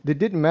It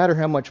didn't matter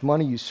how much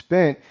money you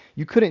spent,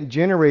 you couldn't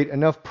generate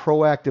enough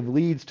proactive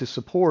leads to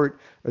support,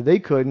 or they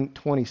couldn't,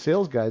 20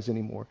 sales guys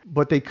anymore.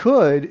 But they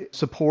could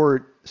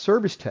support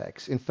service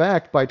techs. In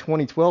fact, by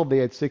 2012, they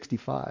had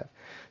 65.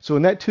 So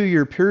in that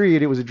 2-year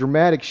period, it was a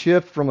dramatic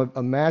shift from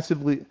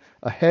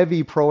a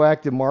heavy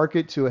proactive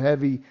market to a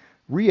heavy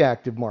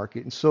reactive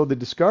market. And so the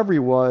discovery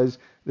was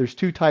there's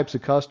two types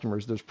of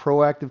customers. There's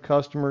proactive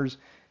customers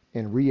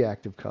and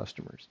reactive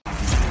customers.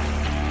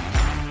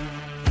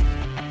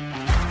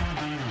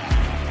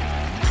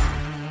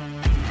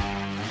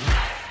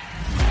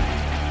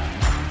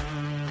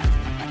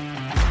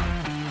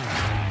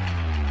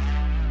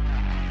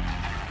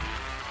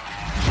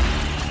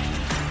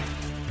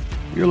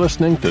 You're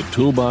listening to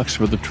Toolbox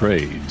for the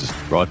Trades,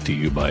 brought to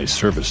you by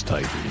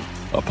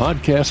ServiceTitan, a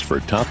podcast for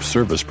top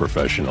service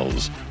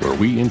professionals where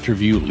we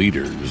interview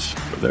leaders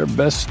for their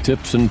best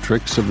tips and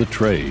tricks of the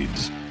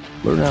trades.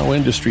 Learn how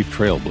industry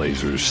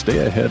trailblazers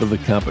stay ahead of the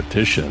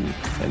competition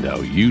and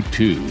how you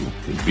too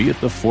can be at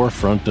the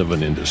forefront of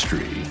an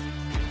industry.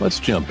 Let's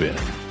jump in.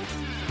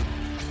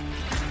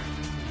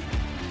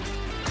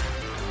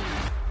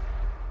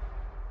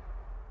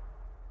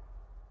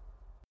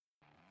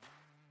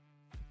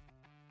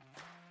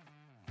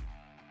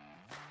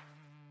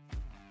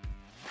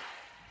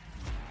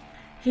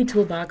 Hey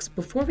Toolbox,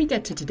 before we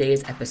get to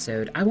today's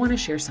episode, I want to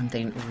share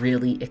something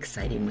really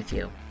exciting with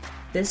you.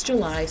 This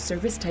July,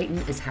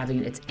 ServiceTitan is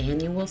having its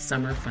annual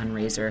summer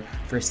fundraiser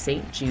for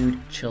St. Jude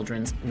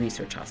Children's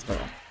Research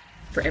Hospital.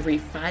 For every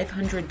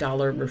 $500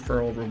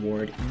 referral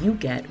reward you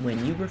get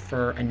when you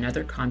refer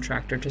another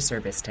contractor to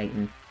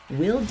ServiceTitan,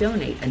 we'll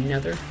donate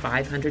another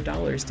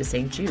 $500 to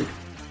St. Jude.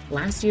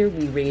 Last year,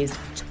 we raised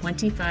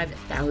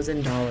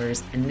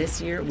 $25,000, and this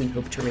year we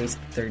hope to raise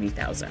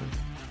 $30,000.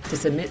 To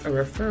submit a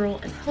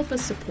referral and help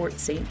us support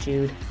St.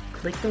 Jude,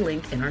 click the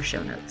link in our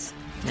show notes.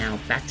 Now,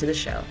 back to the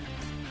show.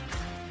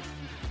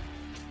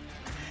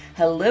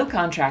 Hello,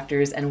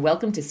 contractors, and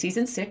welcome to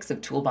Season 6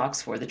 of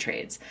Toolbox for the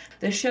Trades,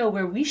 the show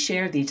where we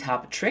share the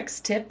top tricks,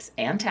 tips,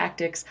 and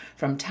tactics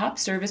from top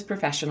service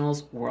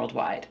professionals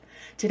worldwide.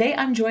 Today,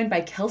 I'm joined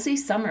by Kelsey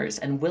Summers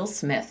and Will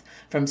Smith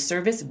from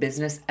Service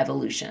Business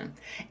Evolution,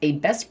 a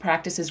best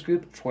practices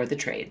group for the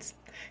trades.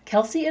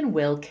 Kelsey and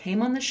Will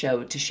came on the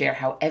show to share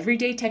how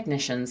everyday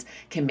technicians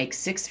can make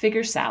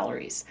six-figure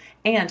salaries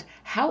and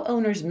how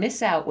owners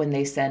miss out when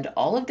they send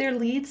all of their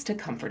leads to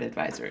comfort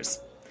advisors.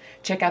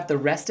 Check out the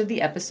rest of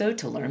the episode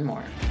to learn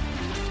more.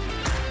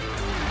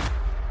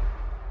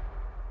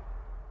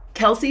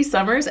 Kelsey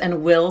Summers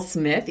and Will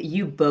Smith,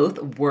 you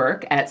both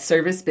work at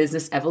Service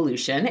Business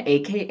Evolution,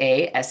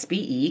 aka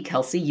SBE.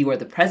 Kelsey, you are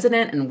the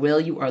president, and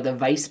Will, you are the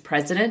vice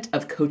president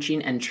of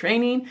coaching and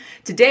training.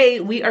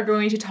 Today, we are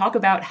going to talk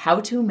about how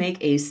to make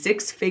a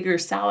six-figure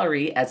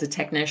salary as a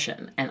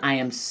technician, and I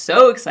am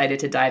so excited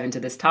to dive into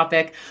this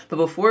topic. But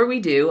before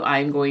we do,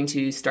 I'm going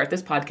to start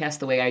this podcast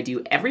the way I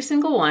do every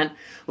single one,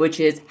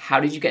 which is how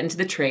did you get into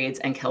the trades?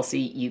 And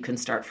Kelsey, you can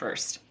start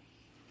first.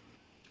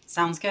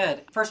 Sounds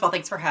good. First of all,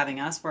 thanks for having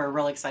us. We're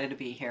really excited to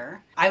be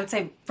here. I would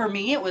say for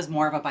me, it was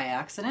more of a by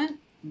accident,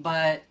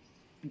 but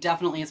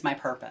definitely it's my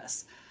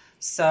purpose.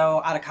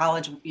 So out of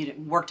college,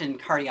 worked in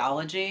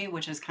cardiology,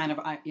 which is kind of,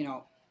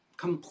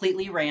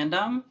 completely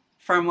random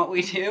from what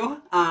we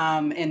do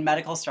in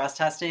medical stress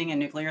testing and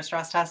nuclear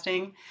stress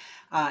testing.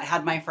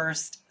 Had my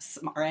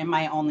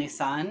my only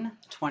son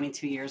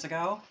 22 years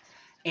ago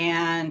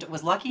and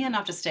was lucky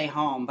enough to stay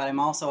home, but I'm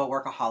also a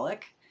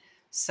workaholic.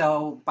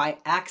 So by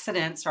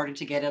accident, started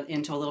to get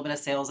into a little bit of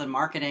sales and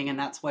marketing, and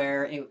that's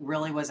where it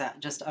really was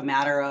just a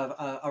matter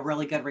of a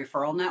really good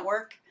referral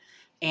network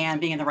and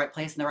being in the right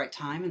place in the right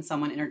time. And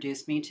someone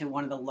introduced me to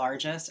one of the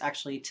largest,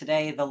 actually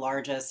today, the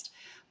largest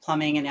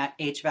plumbing and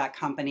HVAC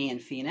company in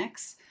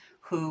Phoenix,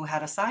 who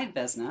had a side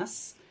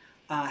business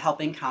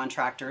helping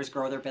contractors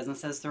grow their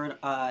businesses through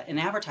an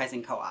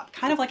advertising co-op,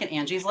 kind of like an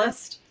Angie's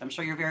List. I'm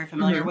sure you're very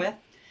familiar with.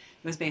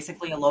 It was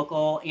basically a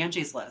local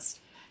Angie's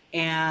List.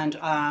 And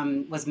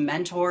was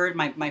mentored,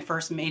 my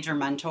first major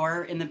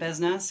mentor in the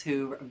business,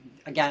 who,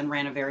 again,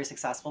 ran a very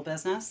successful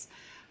business.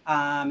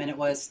 And it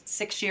was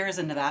 6 years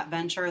into that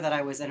venture that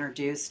I was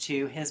introduced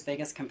to his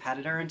biggest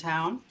competitor in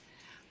town,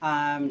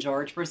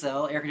 George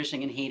Brazil, Air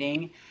Conditioning and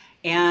Heating.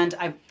 And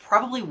I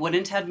probably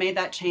wouldn't have made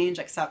that change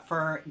except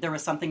for there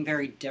was something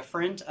very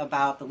different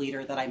about the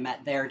leader that I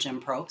met there, Jim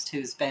Probst,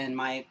 who's been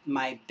my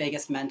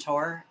biggest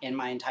mentor in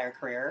my entire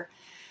career.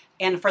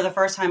 And for the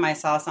first time, I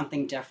saw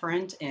something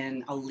different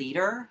in a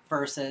leader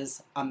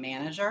versus a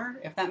manager,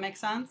 if that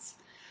makes sense.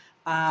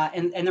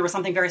 And there was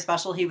something very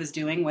special he was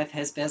doing with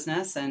his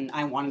business, and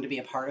I wanted to be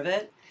a part of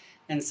it.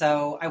 And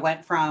so I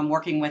went from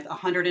working with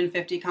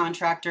 150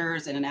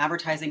 contractors in an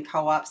advertising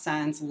co-op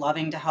sense,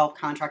 loving to help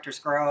contractors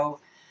grow.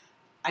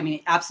 I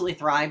mean, absolutely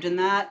thrived in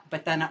that,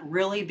 but then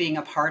really being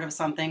a part of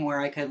something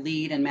where I could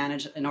lead and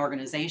manage an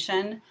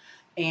organization.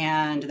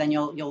 And then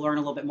you'll learn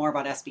a little bit more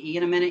about SBE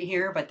in a minute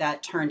here, but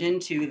that turned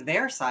into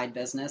their side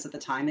business at the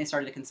time. They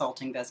started a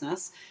consulting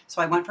business. So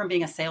I went from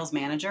being a sales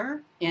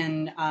manager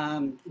in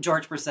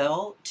George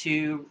Brazil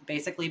to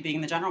basically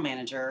being the general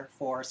manager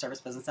for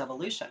Service Business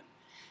Evolution.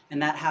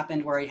 And that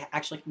happened where I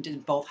actually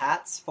did both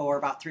hats for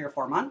about 3 or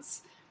 4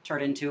 months,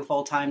 turned into a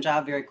full-time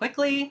job very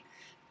quickly.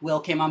 Will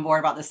came on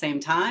board about the same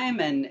time,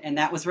 and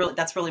that's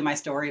really my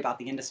story about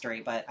the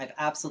industry. But I've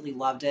absolutely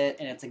loved it,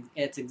 and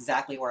it's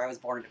exactly where I was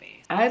born to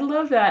be. I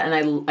love that,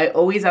 and I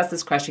always ask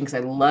this question because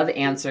I love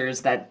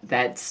answers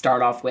that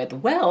start off with,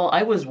 "Well,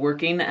 I was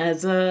working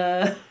as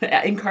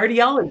in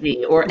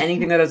cardiology," or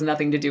anything that has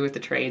nothing to do with the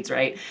trades,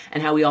 right?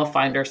 And how we all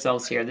find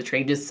ourselves here. The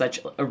trade is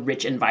such a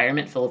rich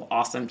environment full of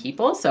awesome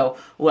people. So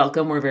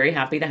welcome. We're very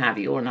happy to have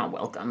you, or not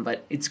welcome,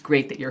 but it's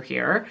great that you're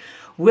here.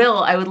 Will,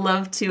 I would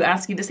love to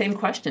ask you the same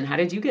question. How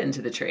did you get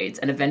into the trades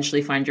and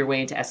eventually find your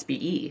way into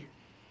SBE?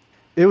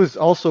 It was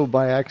also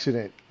by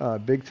accident,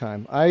 big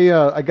time.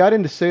 I got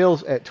into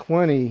sales at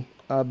 20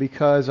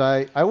 because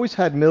I always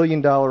had $1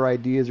 million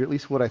ideas, or at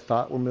least what I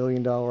thought were $1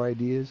 million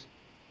ideas.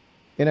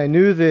 And I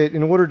knew that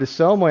in order to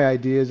sell my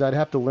ideas, I'd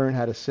have to learn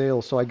how to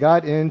sell. So I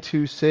got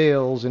into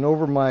sales, and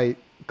over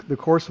the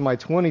course of my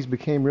 20s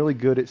became really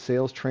good at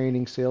sales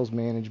training, sales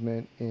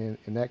management, and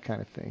that kind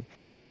of thing.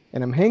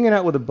 And I'm hanging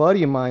out with a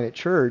buddy of mine at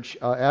church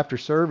after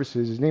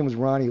services. His name was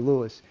Ronnie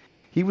Lewis.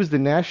 He was the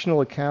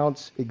national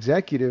accounts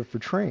executive for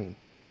Trane.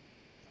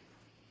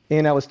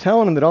 And I was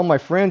telling him that all my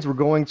friends were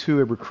going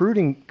to a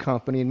recruiting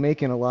company and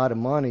making a lot of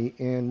money.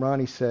 And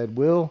Ronnie said,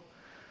 "Will,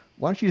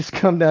 why don't you just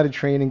come down to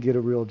Trane and get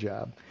a real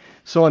job?"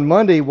 So on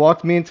Monday, he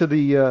walked me into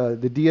the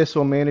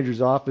DSO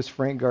manager's office,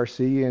 Frank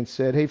Garcia, and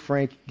said, "Hey,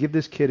 Frank, give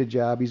this kid a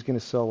job. He's going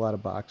to sell a lot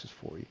of boxes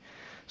for you."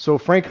 So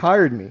Frank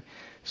hired me.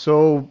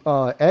 So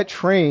at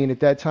Trane, at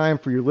that time,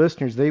 for your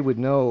listeners, they would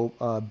know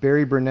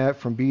Barry Burnett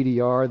from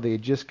BDR. They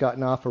had just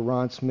gotten off of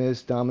Ron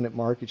Smith's dominant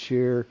market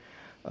share.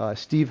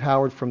 Steve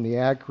Howard from the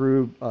ACT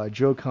Group,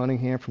 Joe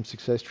Cunningham from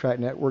Success Track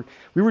Network.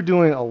 We were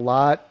doing a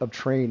lot of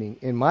training,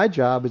 and my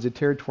job as a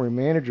territory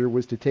manager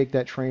was to take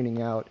that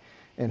training out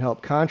and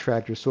help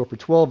contractors. So for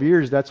 12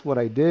 years, that's what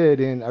I did,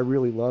 and I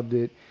really loved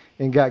it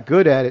and got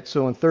good at it.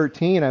 So in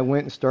 13, I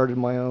went and started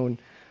my own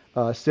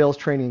sales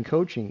training and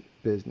coaching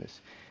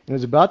business. And it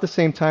was about the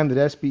same time that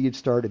SBE had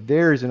started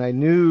theirs, and I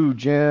knew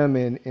Jim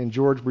and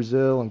George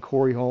Brazil and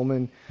Corey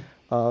Holman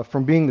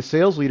from being the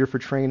sales leader for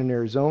Trane in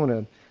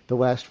Arizona the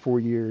last 4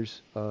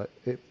 years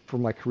for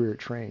my career at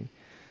Trane.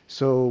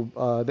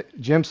 So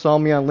Jim saw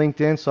me on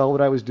LinkedIn, saw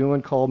what I was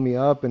doing, called me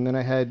up, and then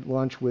I had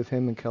lunch with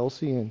him and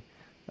Kelsey, and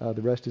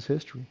the rest is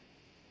history.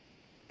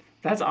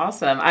 That's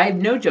awesome. I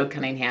know Joe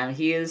Cunningham.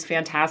 He is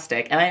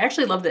fantastic. And I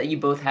actually love that you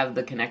both have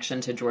the connection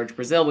to George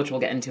Brazil, which we'll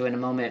get into in a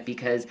moment,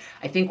 because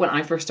I think when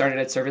I first started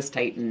at Service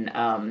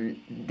Titan,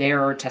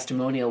 their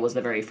testimonial was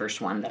the very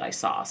first one that I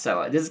saw.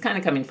 So this is kind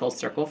of coming full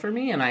circle for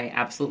me, and I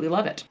absolutely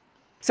love it.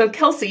 So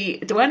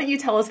Kelsey, why don't you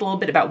tell us a little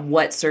bit about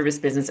what Service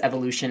Business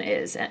Evolution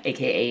is,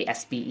 aka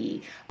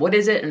SBE? What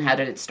is it and how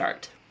did it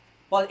start?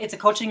 Well, it's a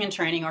coaching and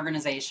training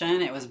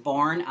organization. It was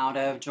born out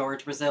of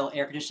George Brazil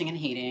Air Conditioning and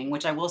Heating,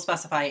 which I will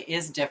specify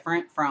is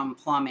different from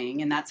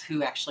plumbing, and that's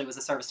who actually was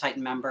a Service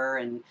Titan member.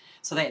 And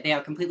so they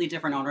have completely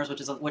different owners,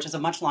 which is a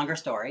much longer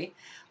story.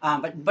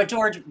 But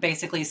George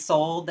basically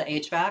sold the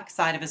HVAC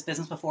side of his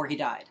business before he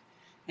died,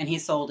 and he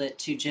sold it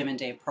to Jim and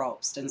Dave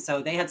Probst. And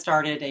so they had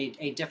started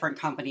a different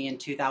company in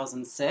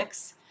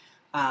 2006.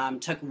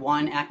 Took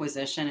one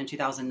acquisition in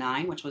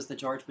 2009, which was the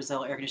George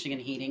Brazil Air Conditioning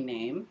and Heating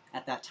name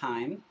at that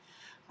time.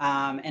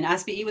 And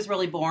SBE was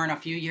really born a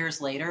few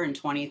years later in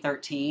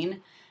 2013.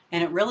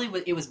 And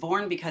it was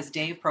born because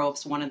Dave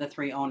Probst, one of the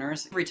three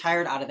owners,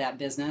 retired out of that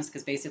business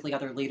because basically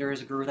other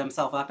leaders grew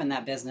themselves up in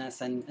that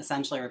business and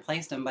essentially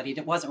replaced him. But he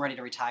wasn't ready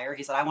to retire.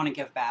 He said, "I want to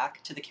give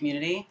back to the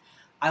community.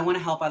 I want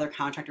to help other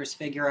contractors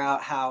figure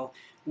out how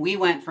we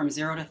went from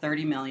 0 to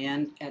 30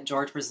 million at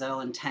George Brazil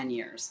in 10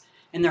 years.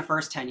 In their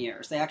first 10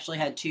 years, they actually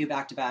had 2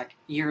 back-to-back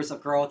years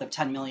of growth of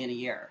 10 million a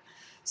year.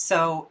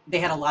 So they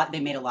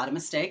made a lot of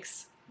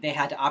mistakes. They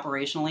had to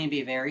operationally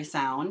be very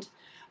sound,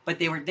 but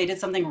they did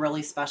something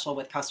really special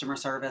with customer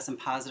service and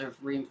positive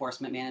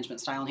reinforcement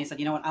management style. And he said,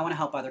 "You know what? I want to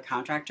help other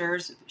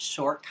contractors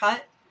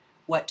shortcut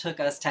what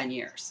took us 10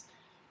 years."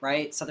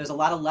 Right? So there's a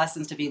lot of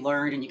lessons to be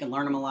learned, and you can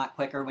learn them a lot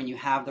quicker when you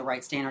have the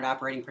right standard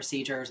operating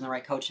procedures and the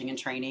right coaching and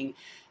training.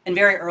 And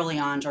very early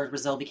on, George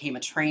Brazil became a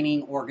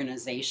training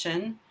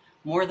organization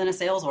more than a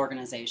sales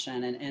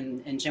organization.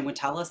 And Jim would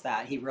tell us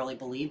that he really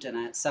believed in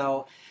it.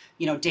 So,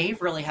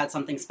 Dave really had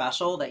something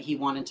special that he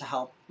wanted to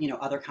help,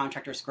 other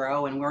contractors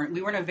grow. And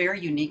we were in a very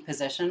unique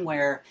position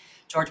where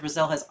George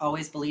Brazil has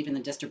always believed in the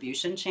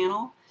distribution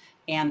channel.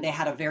 And they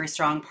had a very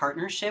strong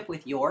partnership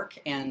with York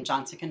and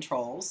Johnson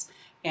Controls.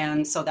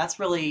 And so that's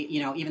really,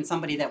 even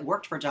somebody that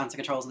worked for Johnson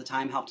Controls at the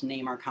time helped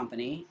name our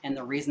company. And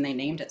the reason they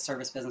named it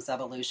Service Business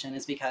Evolution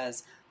is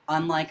because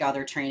unlike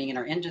other training in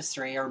our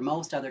industry, or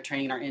most other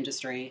training in our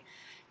industry,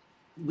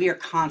 we are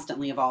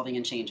constantly evolving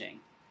and changing.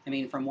 I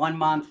mean, from 1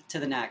 month to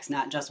the next,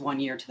 not just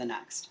 1 year to the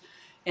next.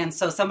 And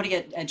so somebody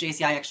at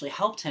JCI actually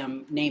helped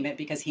him name it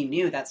because he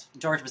knew that's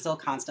George Brazil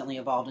constantly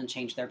evolved and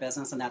changed their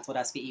business, and that's what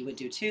SBE would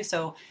do too.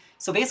 So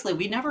basically,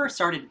 we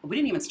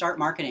didn't even start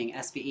marketing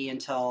SBE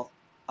until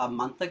a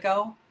month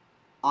ago,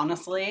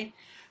 honestly,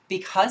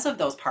 because of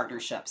those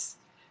partnerships.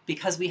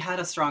 because we had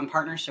a strong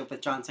partnership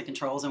with Johnson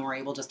Controls and we're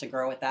able just to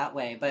grow it that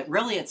way. But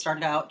really it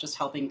started out just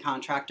helping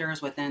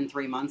contractors. Within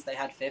 3 months they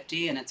had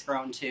 50, and it's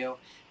grown to,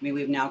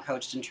 we've now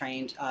coached and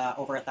trained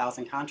over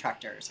 1,000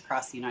 contractors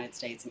across the United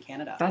States and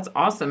Canada. That's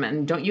awesome.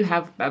 And don't you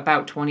have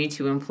about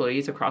 22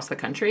 employees across the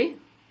country?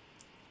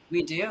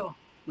 We do.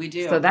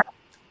 So that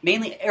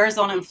mainly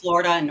Arizona and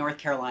Florida and North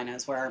Carolina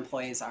is where our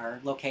employees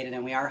are located,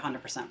 and we are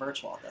 100%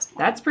 virtual at this point.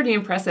 That's pretty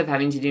impressive,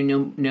 having to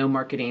do no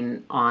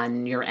marketing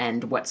on your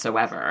end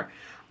whatsoever.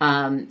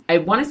 I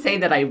want to say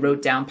that I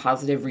wrote down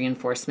positive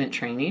reinforcement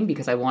training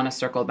because I want to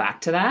circle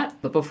back to that.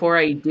 But before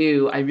I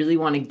do, I really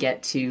want to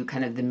get to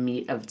kind of the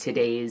meat of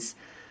today's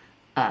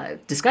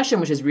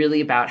discussion, which is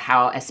really about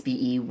how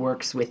SBE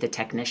works with the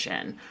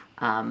technician.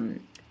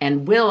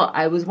 And Will,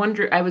 I was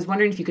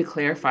wondering if you could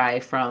clarify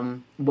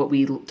from what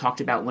we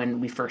talked about when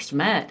we first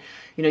met.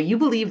 You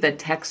believe that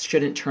techs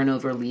shouldn't turn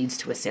over leads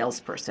to a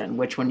salesperson,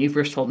 which when you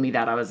first told me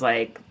that, I was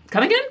like,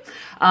 come again?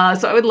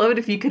 So I would love it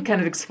if you could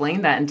kind of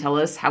explain that and tell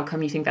us how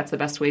come you think that's the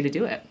best way to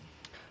do it.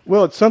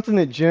 Well, it's something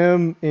that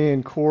Jim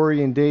and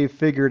Corey and Dave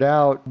figured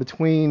out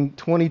between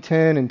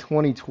 2010 and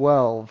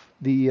 2012.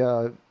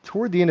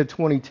 Toward the end of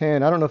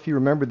 2010, I don't know if you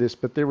remember this,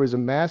 but there was a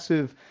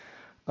massive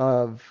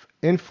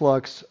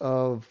influx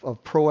of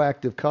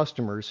proactive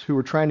customers who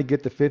were trying to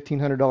get the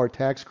 $1,500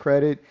 tax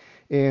credit,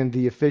 and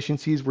the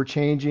efficiencies were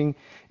changing.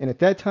 And at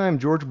that time,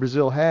 George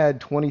Brazil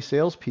had 20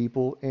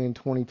 salespeople and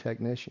 20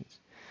 technicians.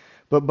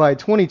 But by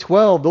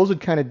 2012, those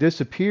had kind of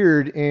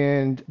disappeared,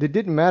 and it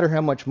didn't matter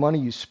how much money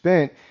you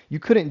spent. You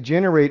couldn't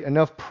generate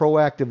enough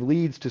proactive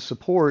leads to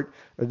support,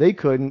 or they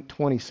couldn't,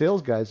 20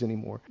 sales guys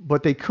anymore.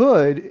 But they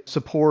could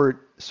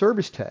support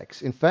service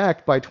techs. In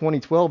fact, by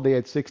 2012, they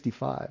had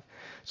 65.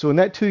 So in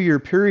that 2-year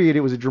period,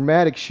 it was a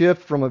dramatic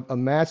shift from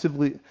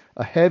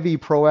a heavy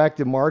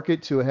proactive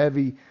market to a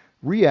heavy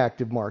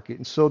reactive market.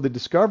 And so the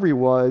discovery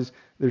was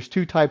there's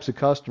two types of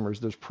customers.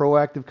 There's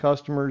proactive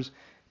customers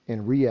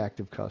and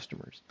reactive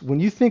customers. When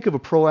you think of a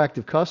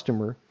proactive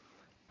customer,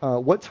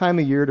 what time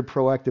of year do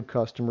proactive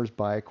customers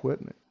buy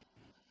equipment?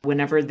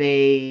 Whenever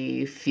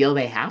they feel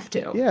they have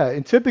to. Yeah,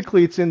 and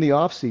typically it's in the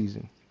off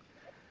season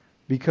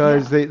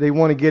because they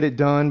want to get it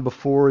done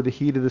before the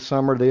heat of the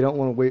summer. They don't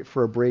want to wait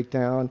for a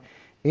breakdown,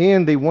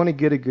 and they want to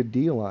get a good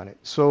deal on it.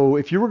 So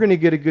if you were going to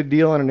get a good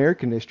deal on an air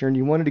conditioner and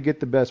you wanted to get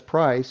the best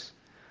price,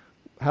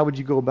 how would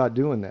you go about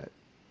doing that?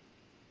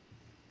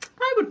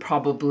 I would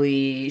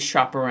probably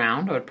shop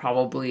around. I would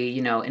probably,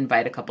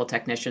 invite a couple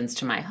technicians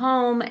to my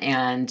home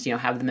and,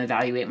 have them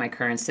evaluate my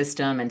current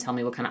system and tell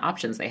me what kind of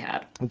options they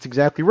had. That's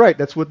exactly right.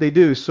 That's what they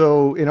do.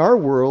 So in our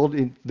world,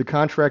 the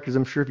contractors,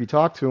 I'm sure if you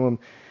talk to them,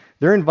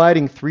 they're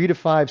inviting 3 to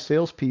 5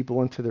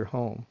 salespeople into their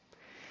home.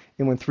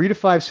 And when 3 to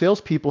 5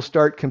 salespeople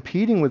start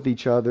competing with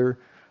each other,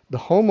 the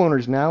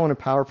homeowner's now in a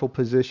powerful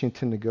position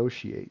to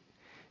negotiate.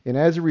 And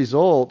as a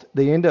result,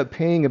 they end up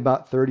paying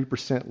about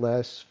 30%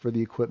 less for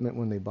the equipment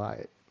when they buy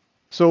it.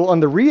 So on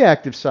the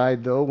reactive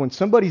side, though, when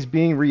somebody's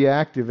being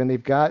reactive and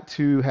they've got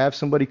to have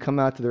somebody come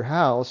out to their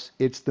house,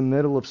 it's the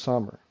middle of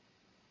summer.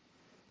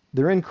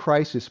 They're in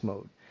crisis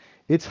mode.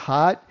 It's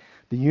hot,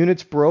 the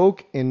unit's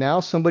broke, and now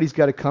somebody's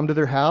got to come to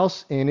their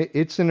house, and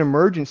it's an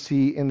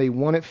emergency, and they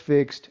want it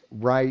fixed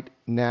right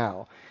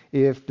now.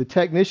 If the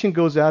technician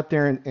goes out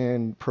there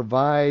and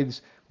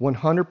provides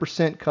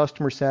 100%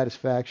 customer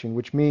satisfaction,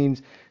 which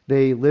means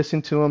they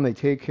listen to them, they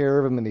take care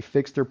of them, and they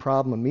fix their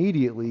problem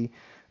immediately,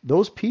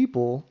 those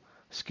people,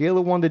 scale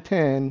of 1 to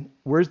 10,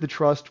 where's the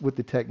trust with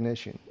the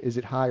technician? Is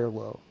it high or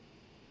low?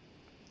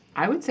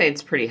 I would say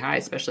it's pretty high,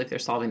 especially if they're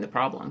solving the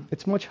problem.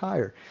 It's much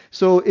higher.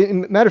 So,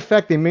 matter of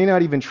fact, they may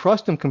not even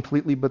trust them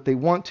completely, but they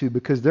want to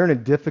because they're in a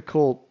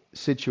difficult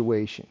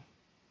situation.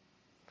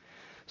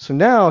 So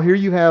now here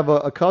you have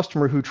a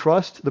customer who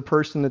trusts the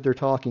person that they're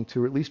talking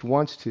to, or at least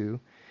wants to,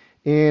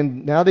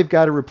 and now they've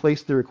got to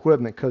replace their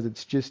equipment because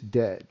it's just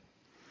dead.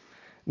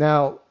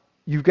 Now,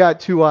 you've got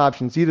two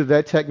options. Either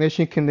that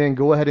technician can then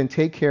go ahead and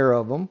take care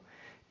of them,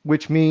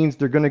 which means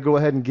they're going to go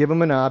ahead and give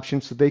them an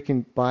option so they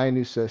can buy a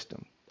new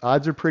system.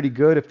 Odds are pretty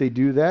good if they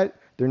do that,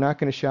 they're not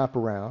going to shop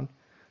around.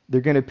 They're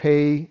going to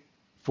pay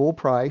full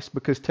price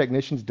because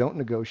technicians don't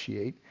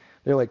negotiate.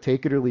 They're like,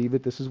 take it or leave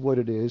it. This is what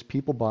it is.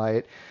 People buy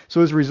it.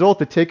 So as a result,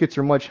 the tickets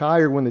are much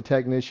higher when the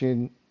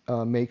technician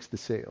makes the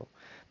sale.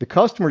 The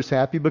customer's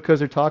happy because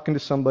they're talking to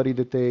somebody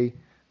that they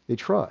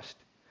trust.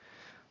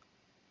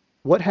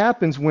 What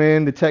happens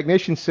when the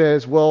technician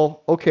says,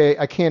 well, okay,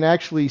 I can't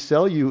actually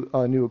sell you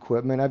new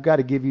equipment. I've got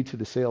to give you to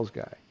the sales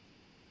guy.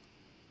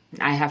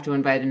 I have to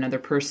invite another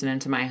person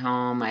into my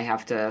home. I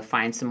have to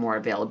find some more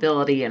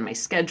availability in my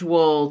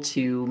schedule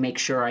to make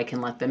sure I can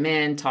let them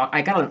in.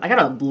 I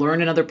gotta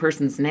learn another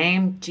person's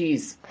name.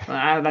 Jeez,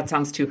 that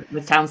sounds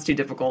too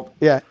difficult.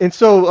 Yeah, and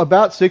so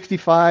about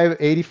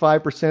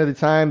 85% of the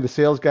time, the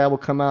sales guy will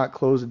come out,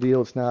 close the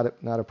deal. It's not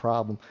a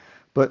problem.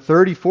 But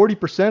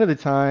 40% of the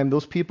time,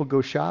 those people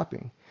go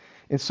shopping.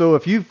 And so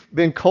if you've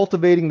been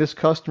cultivating this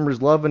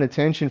customer's love and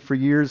attention for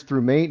years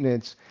through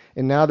maintenance,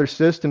 and now their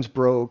system's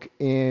broke,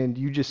 and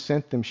you just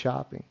sent them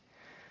shopping,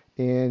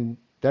 and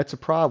That's a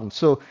problem.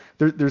 So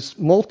there's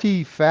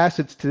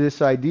multi-facets to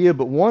this idea,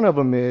 but one of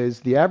them is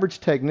the average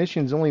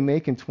technician's only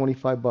making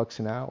 $25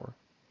 an hour.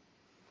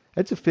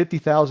 That's a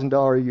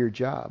 $50,000 a year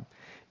job.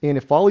 And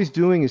if all he's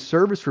doing is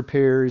service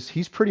repairs,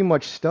 he's pretty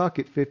much stuck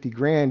at 50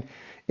 grand.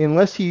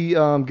 Unless he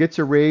gets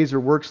a raise or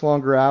works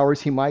longer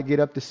hours, he might get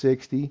up to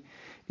 60.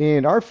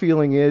 And our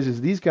feeling is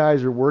these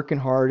guys are working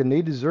hard and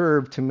they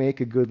deserve to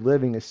make a good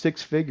living, a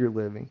six-figure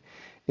living.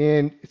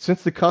 And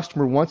since the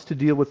customer wants to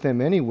deal with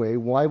them anyway,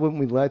 why wouldn't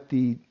we let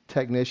the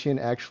technician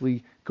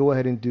actually go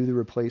ahead and do the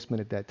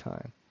replacement at that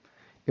time?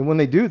 And when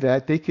they do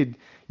that,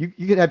 you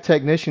could have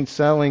technicians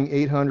selling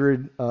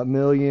 800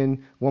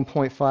 million,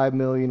 1.5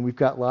 million. We've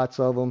got lots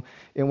of them.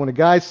 And when a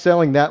guy's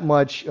selling that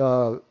much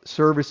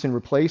service and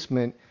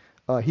replacement,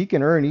 he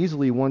can earn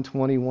easily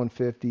 120,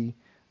 150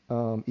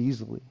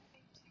 easily.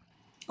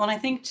 Well, and I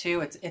think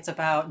too, it's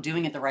about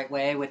doing it the right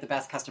way with the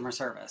best customer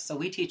service. So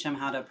we teach them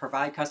how to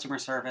provide customer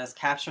service,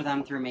 capture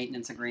them through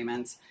maintenance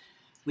agreements.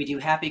 We do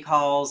happy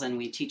calls, and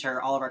we teach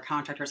all of our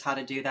contractors how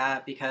to do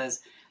that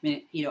because, I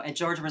mean, you know, at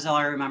George Brazil,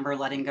 I remember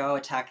letting go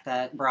a tech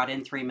that brought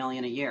in $3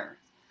 million a year.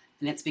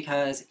 And it's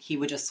because he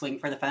would just swing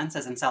for the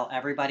fences and sell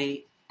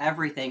everybody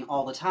everything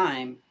all the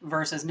time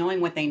versus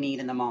knowing what they need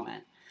in the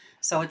moment.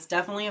 So it's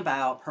definitely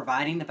about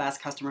providing the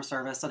best customer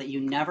service so that you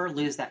never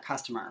lose that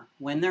customer.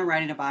 When they're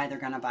ready to buy, they're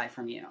going to buy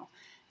from you.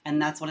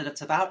 And that's what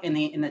it's about. And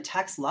the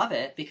techs love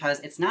it because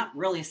it's not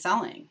really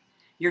selling.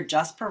 You're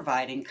just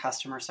providing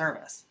customer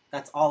service.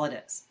 That's all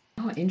it is.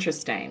 Oh,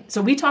 interesting.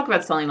 So we talk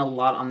about selling a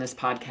lot on this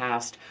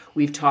podcast.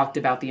 We've talked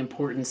about the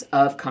importance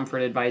of comfort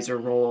advisor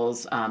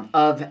roles,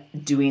 of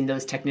doing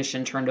those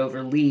technician turned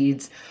over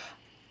leads.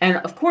 And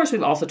of course,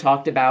 we've also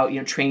talked about,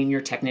 training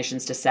your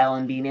technicians to sell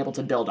and being able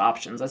to build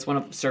options. That's one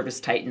of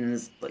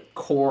ServiceTitan's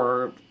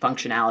core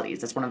functionalities.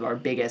 That's one of our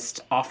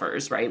biggest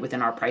offers, right?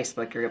 Within our price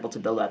book, you're able to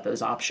build out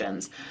those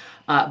options.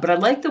 But I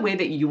like the way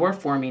that you are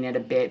forming it a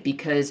bit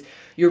because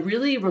you're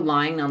really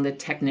relying on the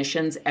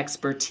technician's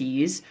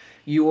expertise.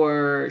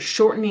 You're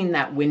shortening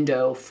that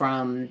window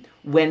from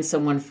when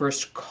someone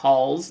first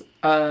calls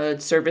a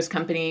service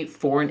company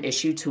for an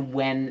issue to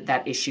when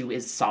that issue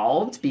is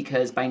solved,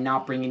 because by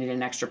not bringing in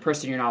an extra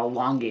person, you're not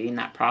elongating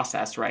that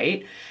process,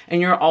 right? And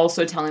you're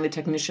also telling the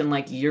technician,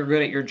 you're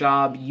good at your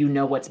job, you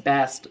know what's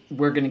best,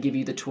 we're going to give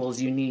you the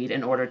tools you need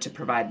in order to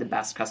provide the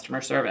best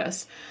customer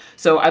service.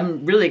 So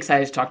I'm really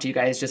excited to talk to you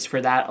guys just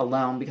for that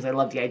alone, because I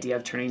love the idea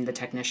of turning the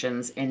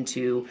technicians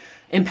into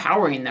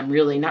empowering them,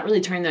 really, not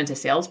really turning them into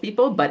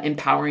salespeople, but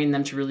empowering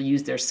them to really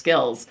use their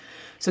skills.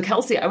 So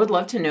Kelsey, I would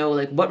love to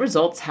know, what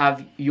results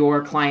have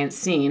your clients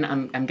seen?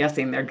 I'm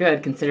guessing they're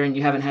good, considering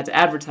you haven't had to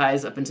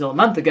advertise up until a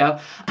month ago.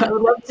 I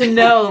would love to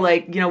know,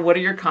 what are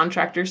your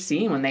contractors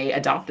seeing when they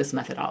adopt this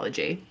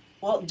methodology?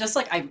 Well, just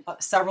like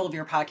several of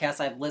your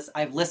podcasts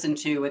I've listened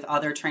to with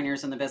other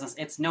trainers in the business,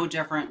 it's no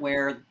different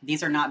where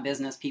these are not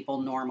business people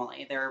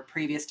normally. They're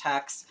previous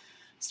techs,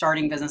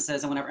 starting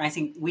businesses and whatever. And I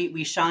think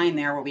we shine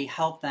there where we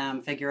help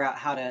them figure out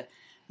how to,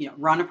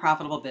 run a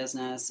profitable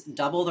business,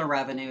 double their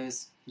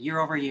revenues year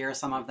over year,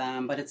 some of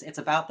them, but it's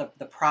about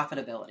the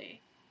profitability.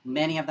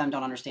 Many of them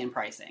don't understand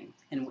pricing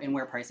and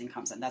where pricing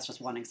comes in. That's just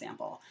one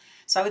example.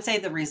 So I would say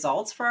the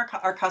results for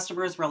our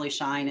customers really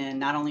shine in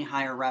not only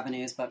higher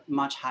revenues, but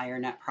much higher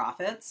net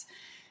profits.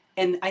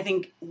 And I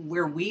think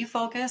where we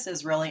focus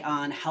is really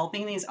on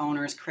helping these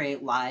owners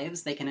create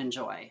lives they can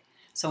enjoy.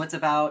 So it's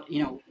about,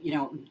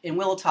 and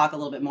we'll talk a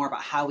little bit more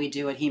about how we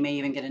do it. He may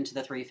even get into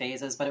the 3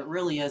 phases, but it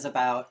really is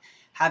about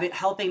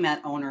helping that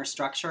owner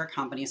structure a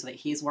company so that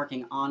he's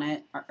working on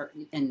it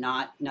and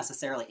not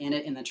necessarily in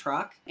it in the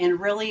truck. And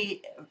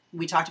really,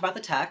 we talked about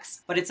the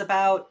techs, but it's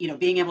about,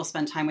 being able to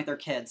spend time with their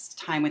kids,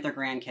 time with their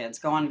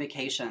grandkids, go on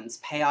vacations,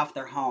 pay off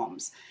their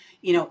homes.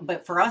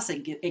 But for us,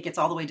 it gets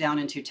all the way down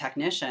into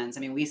technicians. I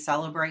mean, we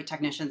celebrate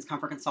technicians,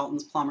 comfort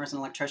consultants, plumbers, and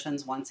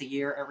electricians once a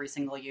year, every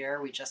single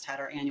year. We just had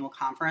our annual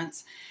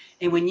conference.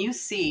 And when you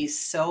see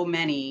so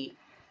many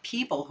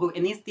people who,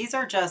 and these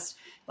are just,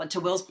 to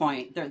Will's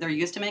point, they're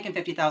used to making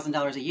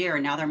 $50,000 a year,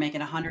 and now they're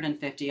making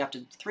 $150,000 up to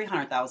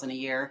 $300,000 a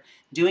year,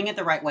 doing it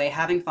the right way,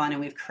 having fun,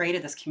 and we've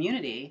created this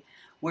community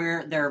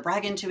where they're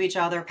bragging to each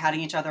other,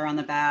 patting each other on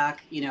the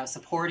back,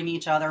 supporting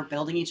each other,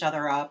 building each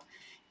other up,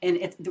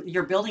 and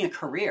you're building a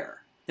career.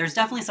 There's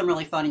definitely some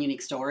really fun and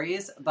unique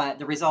stories, but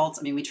the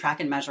results, we track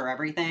and measure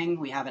everything.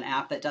 We have an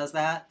app that does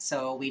that,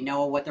 so we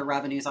know what their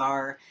revenues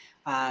are.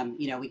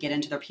 We get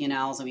into their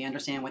P&Ls and we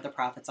understand what their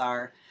profits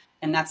are.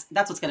 And that's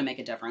what's going to make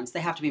a difference.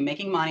 They have to be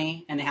making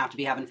money and they have to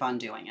be having fun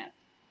doing it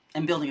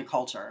and building a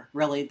culture.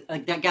 Really,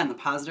 again, the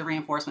positive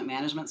reinforcement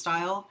management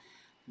style,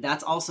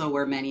 that's also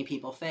where many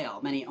people fail.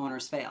 Many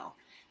owners fail.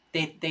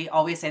 They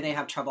always say they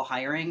have trouble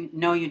hiring.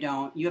 No, you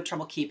don't. You have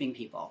trouble keeping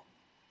people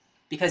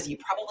because you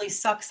probably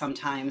suck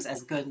sometimes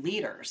as good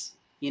leaders.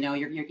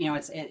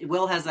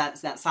 Will has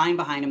that sign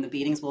behind him. The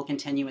beatings will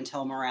continue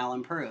until morale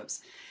improves.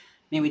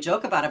 We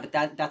joke about it,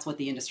 but that's what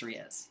the industry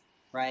is.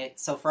 Right.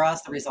 So for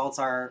us, the results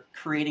are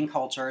creating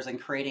cultures and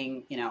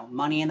creating,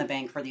 money in the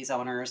bank for these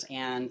owners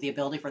and the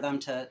ability for them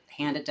to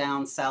hand it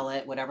down, sell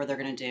it, whatever they're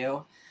going to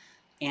do,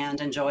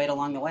 and enjoy it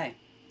along the way.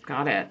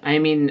 Got it. I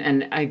mean,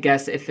 and I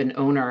guess if an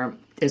owner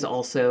is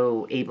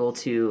also able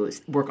to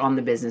work on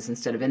the business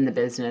instead of in the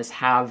business,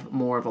 have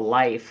more of a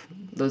life,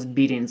 those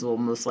beatings will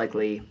most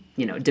likely,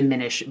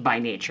 diminish by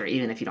nature,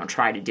 even if you don't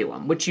try to do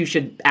them, which you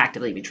should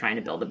actively be trying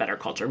to build a better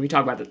culture. We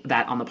talk about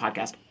that on the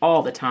podcast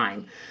all the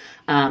time.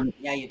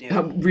 Yeah, you do. I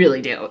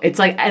really do. It's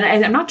like,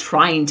 and I'm not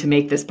trying to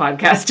make this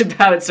podcast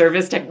about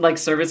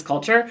service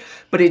culture,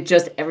 but it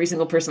just, every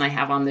single person I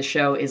have on the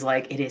show is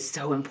like, it is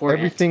so important.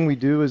 Everything we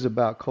do is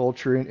about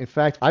culture. And in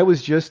fact, I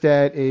was just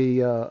at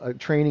a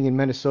training in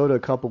Minnesota a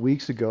couple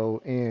weeks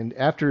ago, and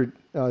after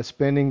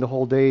spending the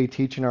whole day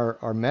teaching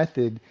our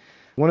method,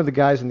 one of the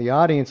guys in the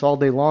audience all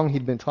day long,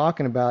 he'd been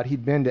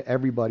to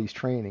everybody's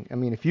training. I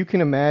mean, if you can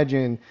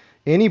imagine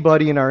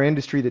anybody in our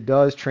industry that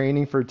does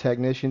training for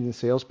technicians and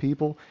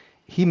salespeople,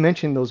 he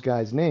mentioned those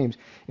guys' names.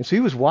 And so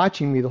he was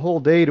watching me the whole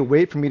day to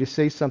wait for me to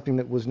say something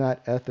that was not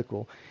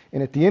ethical.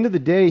 And at the end of the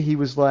day, he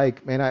was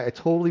like, man, I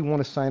totally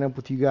want to sign up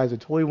with you guys. I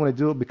totally want to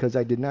do it because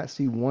I did not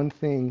see one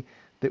thing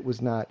that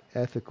was not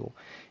ethical.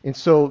 And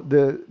so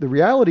the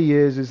reality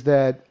is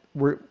that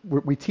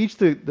we teach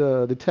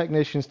the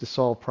technicians to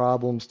solve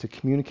problems, to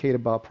communicate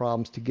about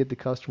problems, to get the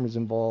customers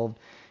involved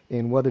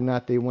in whether or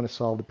not they want to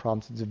solve the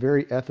problems. It's a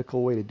very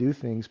ethical way to do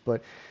things.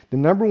 But the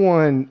number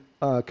one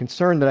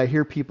concern that I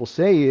hear people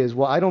say is,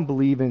 well, I don't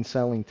believe in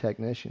selling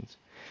technicians,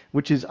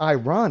 which is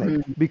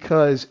ironic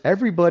because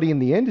everybody in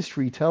the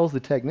industry tells the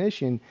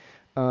technician,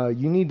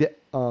 you need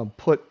to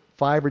put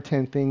 5 or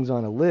 10 things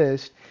on a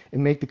list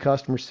and make the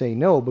customer say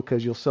no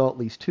because you'll sell at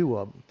least 2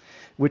 of them,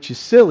 which is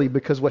silly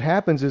because what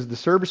happens is the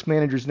service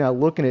manager is now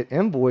looking at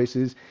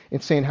invoices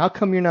and saying, how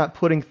come you're not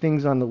putting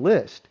things on the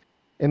list?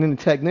 And then the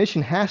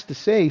technician has to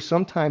say,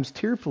 sometimes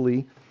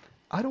tearfully,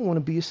 I don't want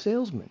to be a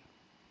salesman.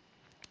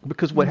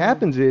 Because what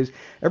happens is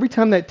every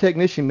time that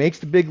technician makes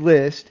the big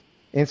list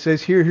and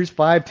says, here's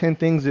 5, 10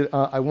 things that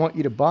I want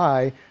you to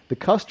buy, the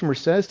customer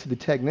says to the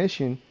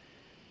technician,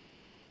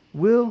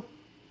 Will,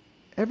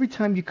 every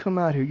time you come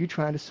out here, you're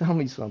trying to sell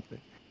me something.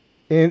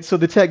 And so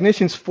the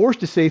technician's forced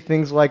to say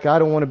things like, I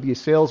don't want to be a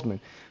salesman.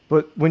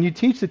 But when you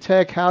teach the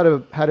tech how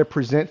to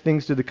present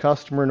things to the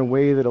customer in a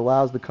way that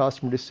allows the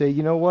customer to say,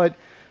 you know what,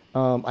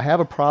 I have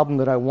a problem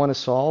that I want to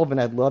solve, and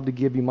I'd love to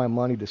give you my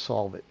money to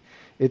solve it.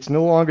 It's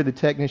no longer the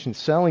technician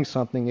selling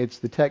something. It's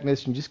the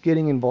technician just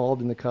getting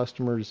involved in the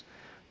customer's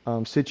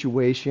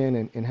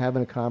situation and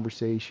having a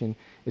conversation.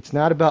 It's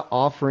not about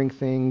offering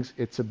things.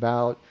 It's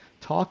about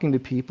talking to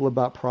people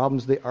about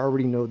problems they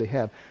already know they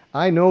have.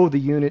 I know the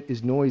unit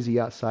is noisy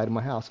outside of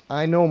my house.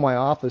 I know my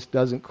office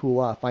doesn't cool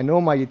off. I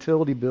know my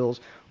utility bills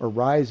are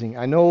rising.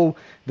 I know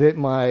that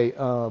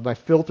my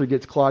filter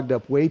gets clogged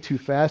up way too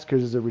fast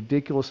because there's a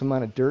ridiculous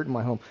amount of dirt in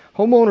my home.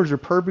 Homeowners are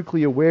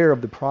perfectly aware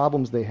of the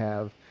problems they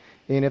have.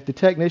 And if the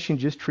technician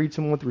just treats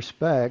them with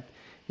respect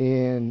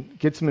and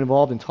gets them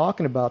involved in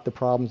talking about the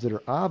problems that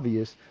are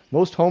obvious,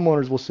 most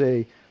homeowners will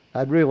say,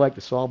 I'd really like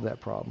to solve that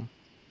problem.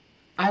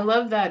 I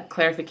love that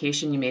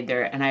clarification you made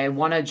there, and I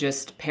want to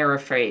just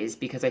paraphrase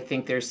because I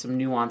think there's some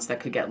nuance that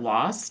could get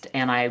lost,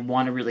 and I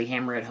want to really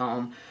hammer it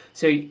home.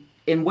 So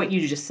in what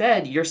you just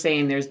said, you're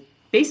saying there's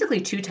basically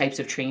 2 types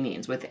of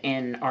trainings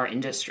within our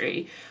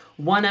industry.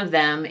 One of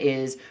them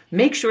is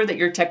make sure that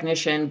your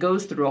technician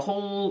goes through a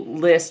whole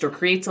list or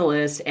creates a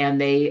list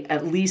and they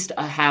at least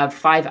have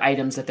 5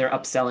 items that they're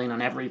upselling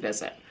on every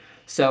visit.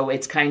 So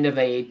it's kind of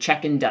a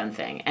check and done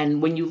thing.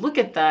 And when you look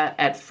at that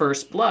at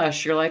first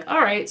blush, you're like, all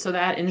right, so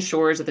that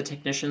ensures that the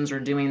technicians are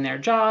doing their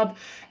job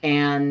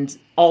and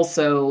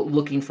also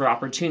looking for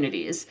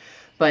opportunities.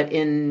 But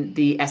in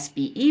the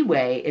SBE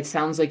way, it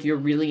sounds like you're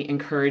really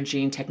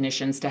encouraging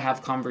technicians to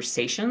have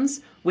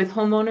conversations with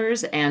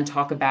homeowners and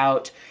talk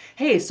about,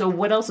 hey, so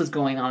what else is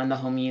going on in the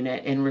home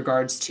unit in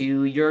regards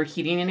to your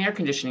heating and air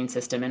conditioning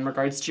system, in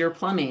regards to your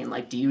plumbing?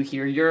 Like, do you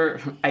hear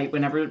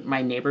whenever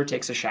my neighbor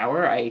takes a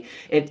shower,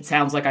 it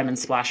sounds like I'm in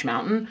Splash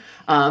Mountain.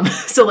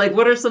 So like,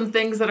 what are some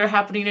things that are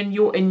happening in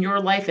your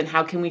life and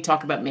how can we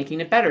talk about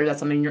making it better? That's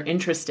something you're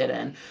interested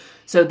in.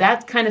 So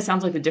that kind of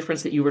sounds like the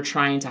difference that you were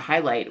trying to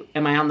highlight.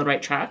 Am I on the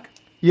right track?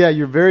 Yeah,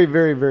 you're very,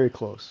 very, very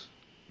close.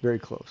 Very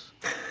close.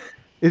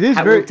 It is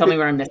Tell me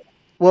where I'm missing.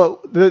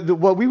 Well,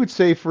 what we would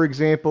say, for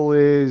example,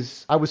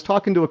 is I was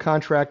talking to a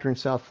contractor in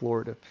South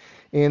Florida,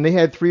 and they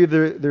had 3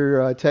 of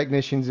their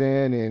technicians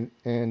in,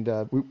 and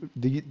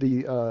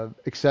the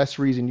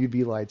accessories and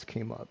UV lights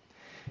came up.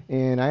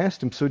 And I asked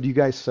them, so do you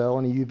guys sell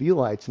any UV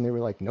lights? And they were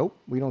like, nope,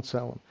 we don't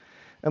sell them.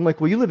 I'm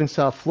like, well, you live in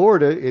South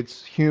Florida.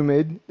 It's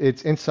humid.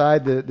 It's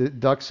inside the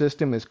duct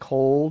system is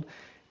cold.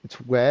 It's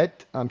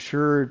wet. I'm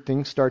sure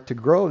things start to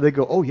grow. They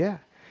go, oh yeah.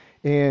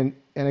 And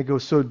I go,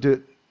 so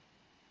do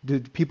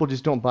people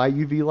just don't buy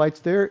UV lights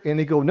there? And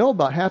they go, no,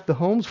 about half the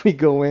homes we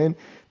go in,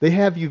 they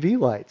have UV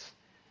lights.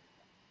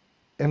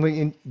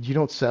 And you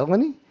don't sell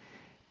any?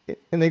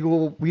 And they go,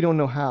 well, we don't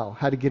know how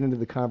to get into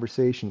the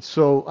conversation.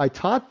 So I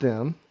taught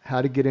them how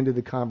to get into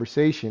the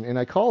conversation. And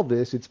I call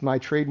this, it's my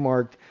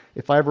trademarked,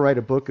 if I ever write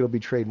a book, it'll be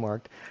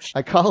trademarked.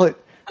 I call it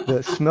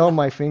the smell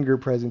my finger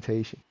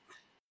presentation.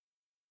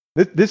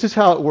 This is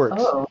how it works.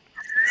 Oh.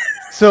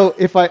 So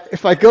if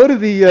I go to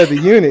the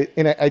unit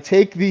and I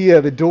take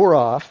the door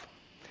off,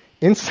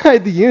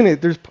 inside the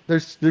unit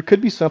there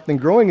could be something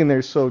growing in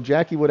there. So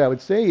Jackie, what I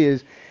would say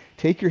is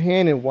take your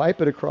hand and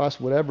wipe it across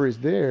whatever is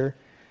there,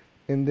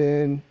 and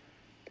then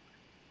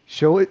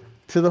show it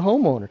to the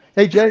homeowner.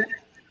 Hey, Jack.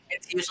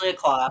 It's usually a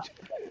claw.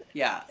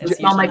 Yeah, it's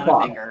Smell usually my not claw.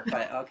 a finger,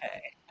 but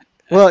okay.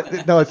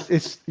 Well, no,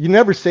 it's you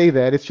never say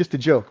that. It's just a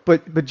joke.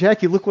 But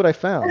Jackie, look what I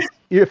found.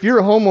 If you're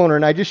a homeowner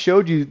and I just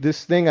showed you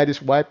this thing I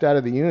just wiped out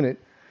of the unit,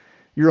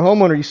 you're a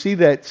homeowner, you see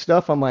that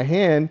stuff on my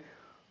hand,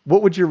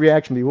 what would your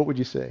reaction be? What would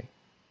you say?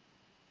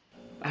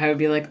 I would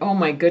be like, oh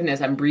my goodness,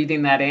 I'm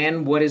breathing that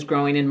in. What is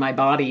growing in my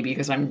body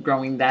because I'm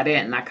growing that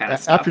in, that kind of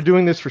stuff. After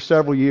doing this for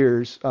several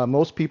years,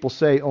 most people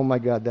say, oh my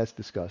God, that's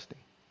disgusting.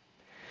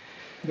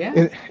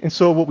 Yeah. And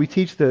so what we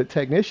teach the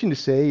technician to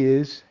say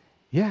is,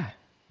 yeah,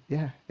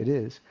 it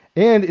is.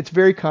 And it's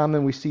very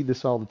common. We see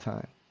this all the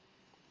time.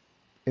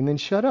 And then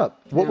shut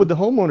up. What would the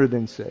homeowner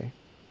then say?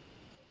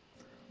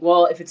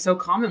 Well, if it's so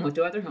common, what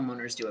do other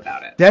homeowners do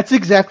about it? That's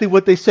exactly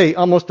what they say.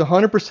 Almost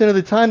 100% of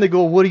the time they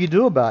go, what do you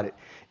do about it?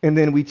 And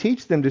then we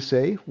teach them to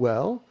say,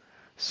 well,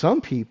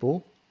 some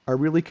people are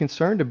really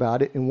concerned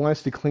about it and want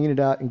us to clean it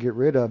out and get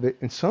rid of it.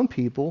 And some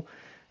people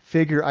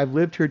figure, I've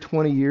lived here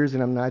 20 years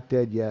and I'm not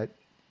dead yet.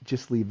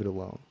 Just leave it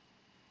alone.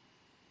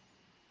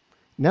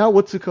 Now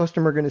what's the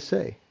customer going to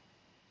say?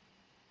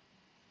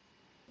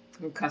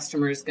 The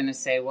customer is going to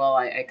say, well,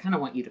 I kind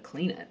of want you to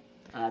clean it.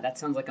 That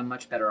sounds like a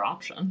much better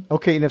option.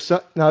 Okay, and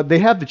now they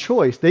have the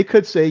choice. They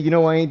could say,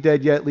 I ain't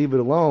dead yet, leave it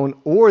alone.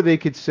 Or they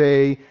could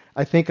say,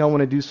 I think I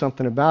want to do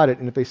something about it.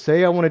 And if they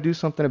say I want to do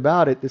something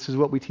about it, this is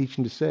what we teach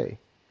them to say.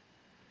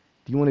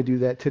 Do you want to do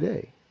that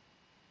today?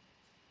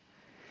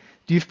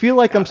 Do you feel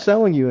like I'm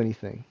selling you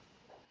anything?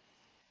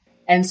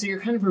 And so you're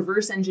kind of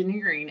reverse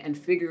engineering and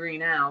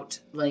figuring out,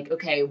 like,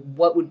 okay,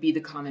 what would be the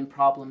common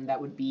problem that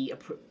would be,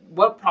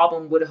 what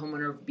problem would a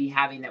homeowner be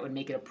having that would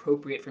make it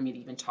appropriate for me to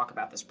even talk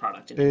about this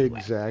product in any way?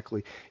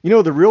 Exactly.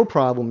 The real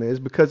problem is,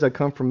 because I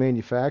come from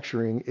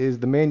manufacturing, is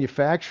the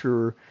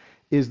manufacturer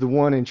is the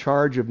one in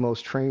charge of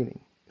most training.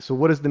 So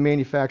what does the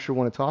manufacturer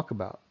want to talk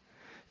about?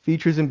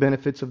 Features and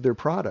benefits of their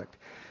product.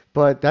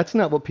 But that's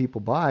not what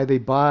people buy. They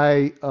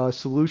buy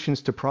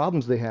solutions to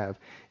problems they have.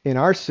 In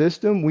our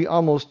system, we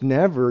almost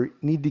never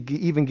need to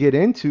even get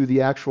into the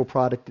actual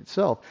product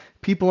itself.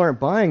 People aren't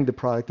buying the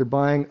product. They're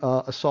buying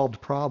a solved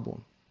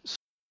problem. So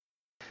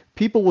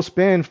people will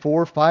spend $4,000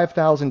 or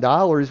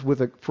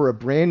 $5,000 for a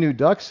brand new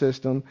duct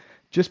system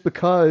just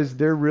because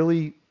they're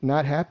really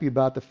not happy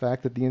about the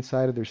fact that the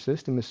inside of their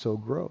system is so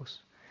gross.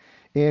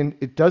 And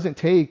it doesn't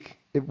take,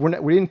 we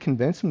didn't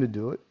convince them to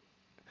do it.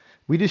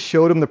 We just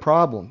showed them the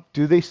problem.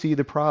 Do they see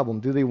the problem?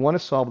 Do they want to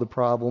solve the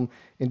problem?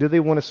 And do they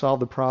want to solve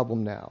the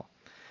problem now?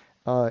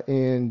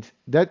 And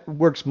that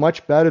works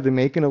much better than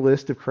making a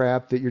list of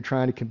crap that you're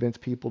trying to convince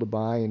people to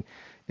buy and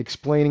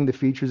explaining the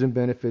features and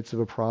benefits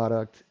of a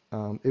product.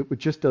 It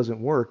just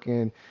doesn't work.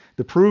 And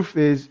the proof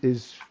is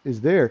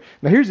there.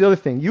 Now here's the other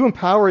thing. You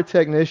empower a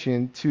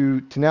technician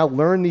to now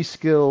learn these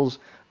skills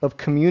of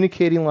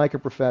communicating like a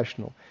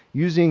professional,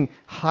 using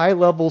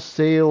high-level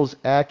sales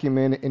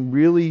acumen and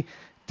really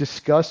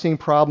discussing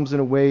problems in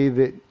a way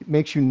that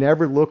makes you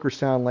never look or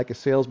sound like a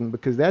salesman,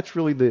 because that's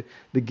really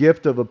the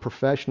gift of a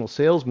professional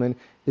salesman,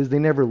 is they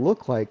never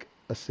look like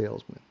a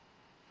salesman.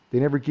 They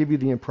never give you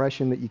the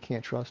impression that you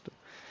can't trust them.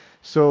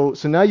 So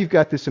now you've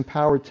got this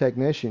empowered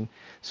technician.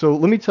 So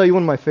let me tell you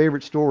one of my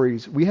favorite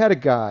stories. We had a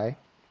guy,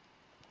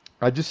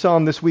 I just saw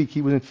him this week.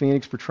 He was in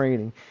Phoenix for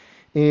training,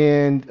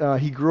 and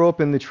he grew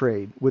up in the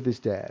trade with his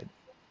dad.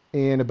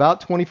 And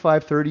about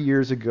 25, 30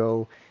 years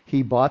ago,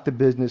 he bought the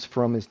business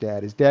from his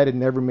dad. His dad had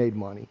never made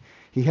money.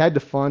 He had to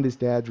fund his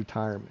dad's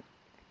retirement.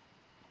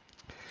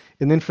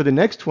 And then for the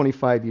next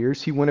 25 years,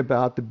 he went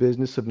about the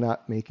business of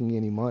not making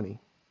any money.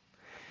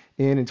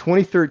 And in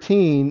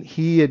 2013,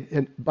 he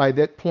had by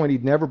that point,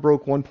 he'd never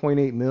broke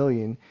 1.8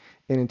 million.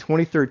 And in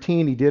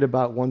 2013, he did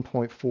about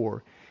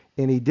 1.4.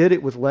 And he did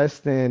it with less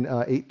than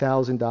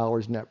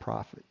 $8,000 net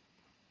profit.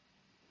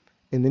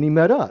 And then he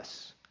met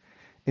us.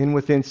 And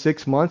within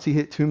 6 months, he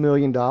hit $2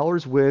 million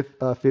with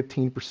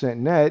 15%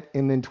 net.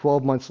 And then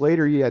 12 months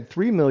later, he had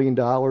 $3 million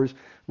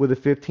with a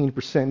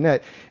 15%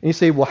 net. And you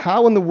say, well,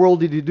 how in the world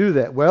did he do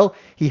that? Well,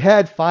 he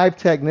had 5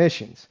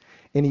 technicians,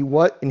 and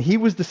he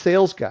was the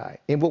sales guy.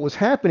 And what was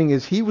happening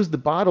is he was the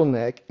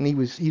bottleneck, and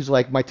he's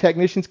like, my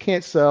technicians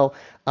can't sell.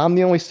 I'm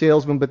the only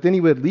salesman. But then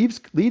he would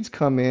leads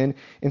come in,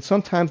 and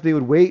sometimes they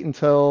would wait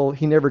until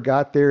he never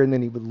got there, and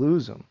then he would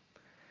lose them.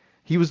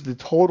 He was the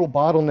total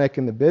bottleneck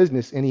in the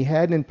business, and he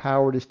hadn't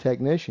empowered his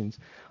technicians.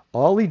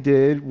 All he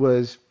did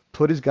was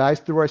put his guys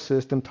through our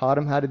system, taught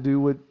them how to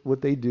do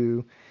what they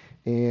do,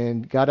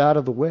 and got out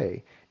of the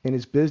way. And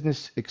his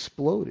business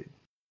exploded.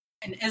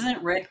 And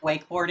isn't Rick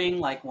wakeboarding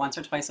like once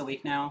or twice a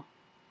week now?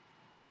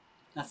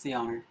 That's the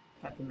owner.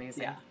 That's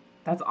amazing. Yeah.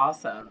 That's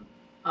awesome.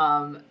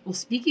 Well,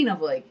 speaking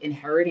of like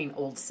inheriting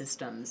old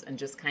systems and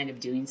just kind of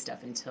doing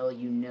stuff until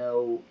you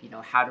know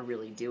how to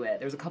really do it,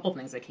 there's a couple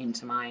things that came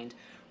to mind.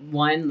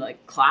 One,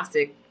 like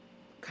classic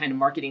kind of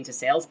marketing to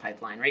sales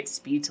pipeline, right?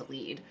 Speed to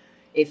lead.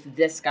 if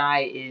this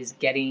guy is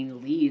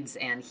getting leads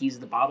and he's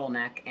the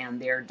bottleneck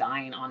and they're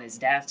dying on his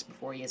desk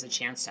before he has a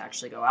chance to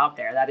actually go out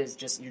there, that is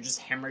just, you're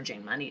just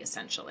hemorrhaging money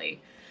essentially.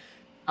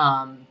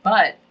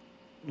 But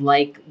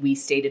like we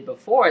stated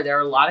before, there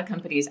are a lot of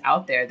companies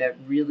out there that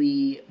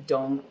really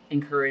don't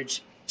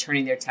encourage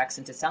turning their techs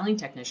into selling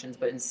technicians,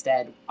 but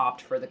instead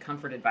opt for the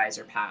comfort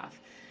advisor path.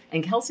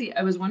 And Kelsey,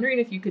 I was wondering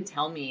if you could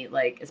tell me,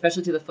 like,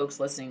 especially to the folks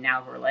listening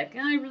now who are like,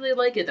 I really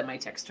like it that my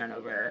techs turn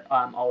over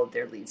all of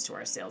their leads to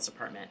our sales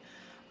department.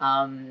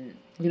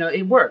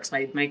 It works.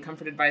 My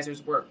comfort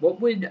advisors work.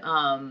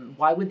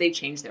 Why would they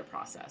change their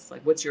process?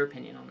 Like, what's your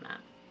opinion on that?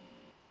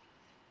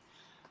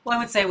 Well, I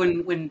would say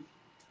when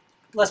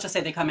let's just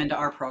say they come into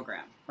our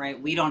program, right?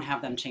 We don't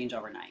have them change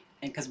overnight.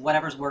 And because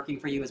whatever's working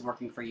for you is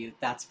working for you,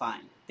 that's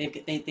fine.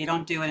 They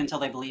don't do it until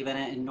they believe in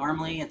it. And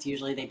normally it's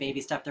usually they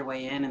baby step their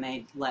way in and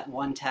they let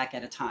one tech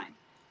at a time.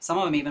 Some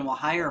of them even will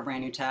hire a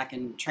brand new tech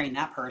and train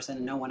that person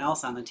and no one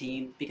else on the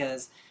team,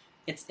 because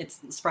it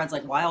spreads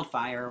like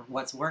wildfire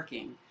what's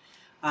working.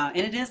 And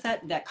it is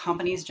that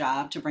company's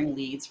job to bring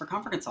leads for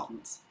comfort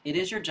consultants. It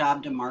is your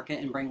job to market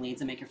and bring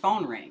leads and make your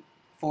phone ring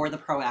for the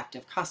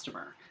proactive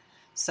customer.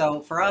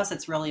 So for us,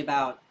 it's really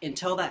about,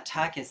 until that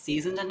tech is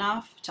seasoned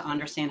enough to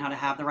understand how to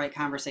have the right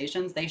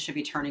conversations, they should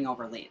be turning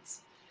over leads.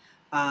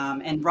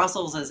 And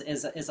Russell's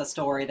is a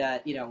story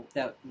that,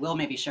 that Will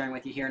may be sharing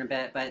with you here in a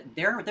bit, but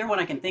they're one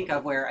I can think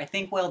of where I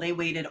think, Will, they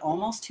waited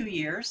almost 2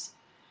 years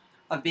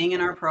of being in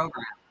our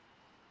program.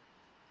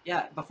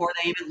 Yeah, before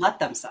they even let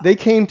them sell. They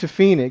came to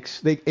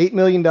Phoenix, $8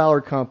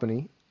 million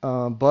company.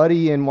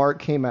 Buddy and Mark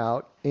came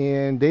out,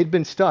 and they'd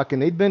been stuck,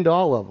 and they'd been to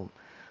all of them.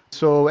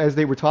 So as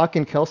they were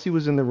talking, Kelsey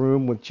was in the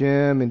room with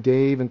Jim and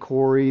Dave and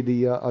Corey,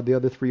 the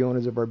other three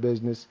owners of our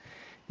business,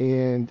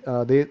 and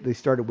they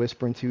started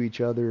whispering to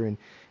each other, and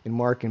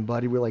Mark and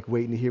Buddy were like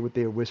waiting to hear what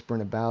they were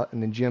whispering about.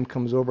 And then Jim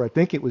comes over. I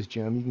think it was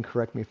Jim. You can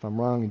correct me if I'm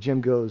wrong. And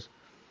Jim goes,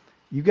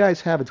 "You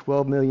guys have a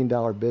 $12 million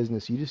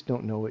business. You just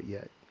don't know it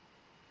yet."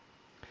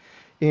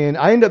 And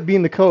I ended up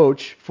being the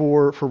coach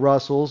for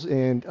Russell's,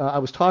 and I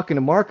was talking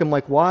to Mark. I'm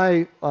like,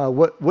 "Why?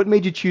 What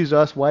made you choose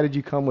us? Why did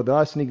you come with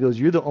us?" And he goes,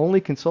 "You're the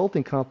only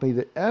consulting company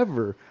that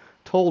ever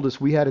told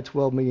us we had a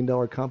 $12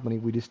 million company.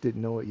 We just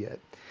didn't know it yet."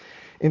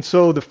 And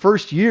so the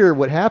first year,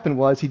 what happened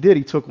was he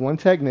took one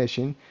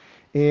technician,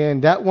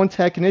 and that one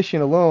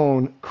technician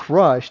alone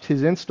crushed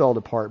his install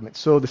department.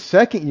 So the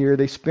second year,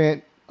 they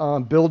spent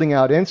building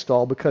out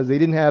install because they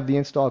didn't have the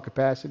install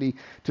capacity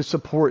to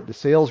support the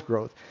sales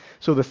growth.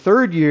 So the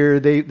third year,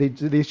 they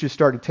just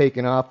started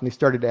taking off, and they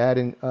started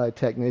adding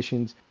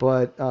technicians.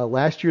 But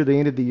last year, they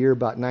ended the year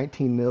about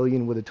 $19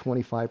 million with a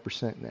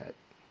 25% net.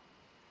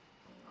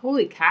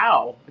 Holy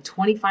cow, a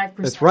 25%.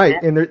 That's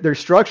right, and they're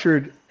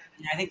structured.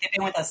 I think they've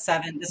been with us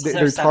seven.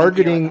 They're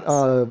targeting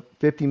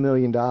 $50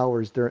 million.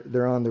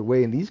 They're on their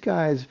way, and these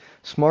guys,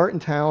 smart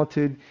and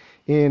talented.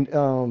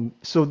 And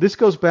so this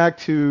goes back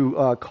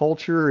to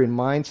culture and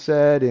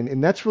mindset,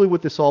 and that's really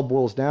what this all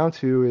boils down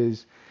to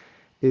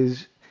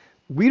is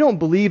we don't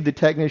believe the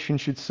technician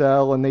should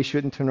sell and they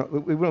shouldn't turn.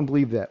 We don't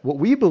believe that. What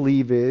we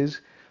believe is,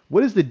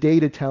 what is the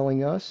data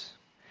telling us?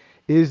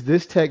 Is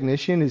this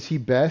technician, is he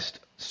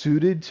best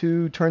suited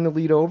to turn the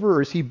lead over,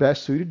 or is he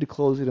best suited to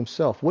close it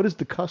himself? What does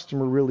the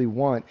customer really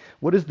want?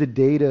 What is the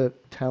data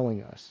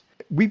telling us?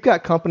 We've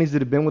got companies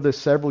that have been with us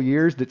several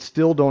years that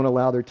still don't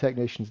allow their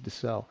technicians to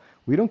sell.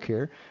 We don't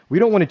care. We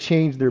don't want to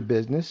change their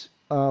business.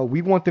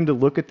 We want them to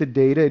look at the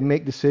data and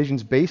make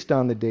decisions based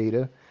on the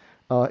data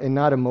and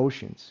not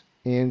emotions.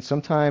 And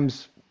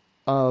sometimes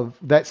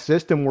that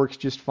system works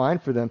just fine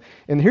for them.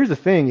 And here's the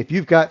thing. If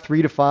you've got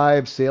 3 to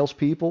 5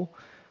 salespeople,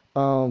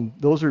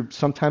 those are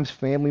sometimes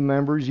family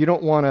members. You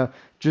don't want to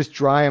just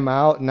dry them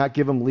out and not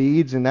give them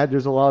leads, and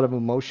there's a lot of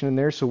emotion in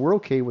there. So we're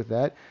okay with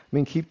that. I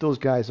mean, keep those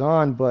guys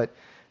on. But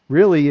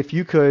really, if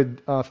you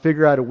could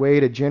figure out a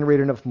way to generate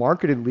enough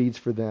marketed leads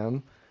for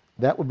them,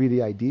 that would be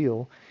the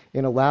ideal,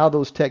 and allow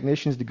those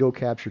technicians to go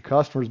capture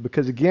customers.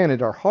 Because again,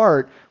 at our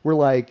heart, we're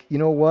like, you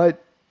know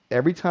what?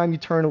 Every time you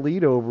turn a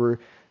lead over,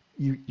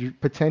 you're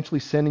potentially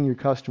sending your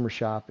customer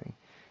shopping.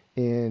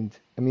 And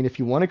I mean, if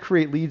you want to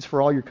create leads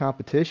for all your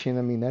competition,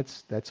 I mean,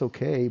 that's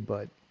okay.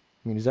 But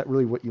I mean, is that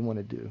really what you want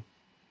to do?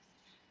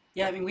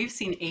 Yeah, I mean, we've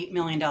seen $8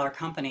 million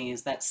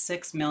companies that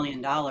 $6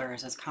 million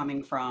is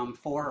coming from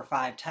 4 or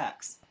 5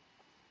 techs.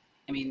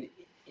 I mean,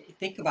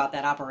 think about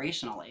that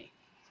operationally.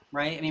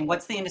 Right? I mean,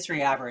 what's the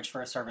industry average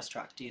for a service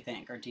truck, do you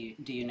think? Or do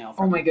you know?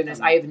 Oh my goodness,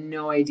 I have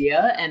no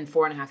idea. And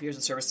 4.5 years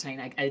of service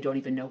training, I don't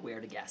even know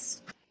where to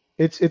guess.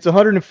 It's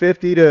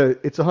 150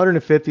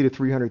 to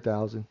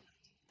 300,000.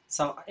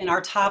 So in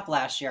our top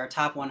last year, our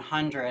top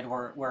 100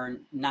 were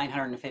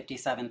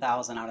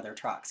 957,000 out of their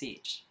trucks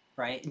each,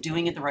 right?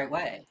 Doing it the right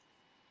way,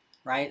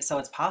 right? So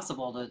it's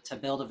possible to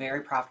build a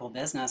very profitable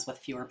business with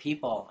fewer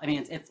people. I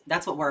mean,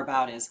 that's what we're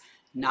about, is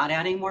not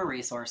adding more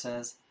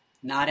resources,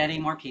 not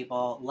adding more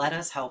people. Let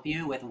us help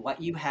you with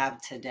what you have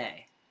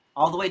today,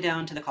 all the way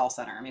down to the call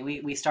center. I mean,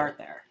 we start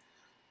there.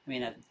 I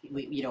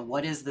mean,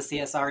 what is the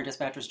CSR and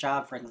dispatcher's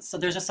job, for instance? So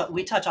there's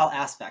we touch all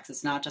aspects.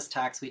 It's not just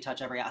tax. We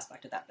touch every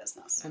aspect of that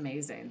business.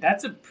 Amazing.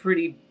 That's a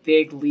pretty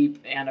big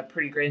leap and a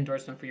pretty great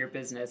endorsement for your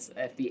business.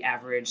 If the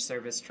average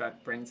service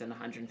truck brings in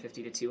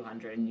 150 to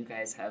 200, and you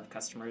guys have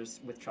customers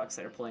with trucks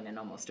that are pulling in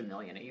almost $1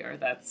 million a year,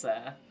 that's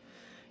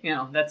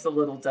that's a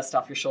little dust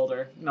off your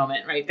shoulder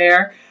moment right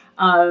there.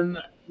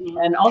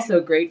 And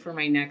also great for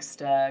my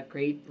next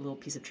great little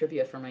piece of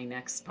trivia for my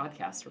next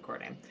podcast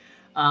recording.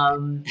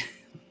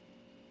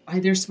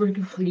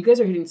 You guys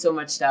are hitting so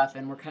much stuff,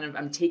 and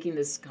I'm taking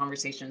this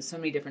conversation in so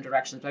many different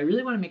directions, but I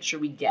really want to make sure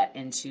we get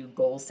into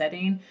goal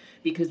setting,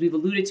 because we've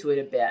alluded to it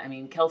a bit. I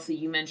mean, Kelsey,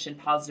 you mentioned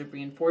positive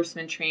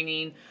reinforcement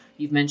training.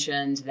 You've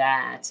mentioned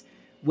that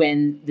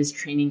when this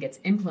training gets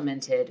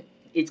implemented,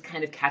 it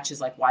kind of catches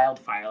like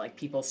wildfire. Like,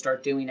 people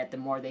start doing it, the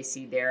more they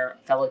see their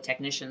fellow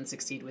technicians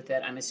succeed with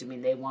it, I'm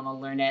assuming they want to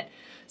learn it.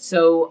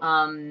 So,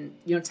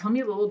 tell me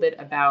a little bit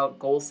about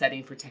goal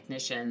setting for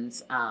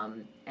technicians,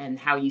 and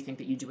how you think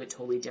that you do it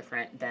totally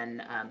different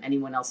than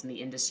anyone else in the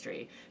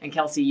industry. And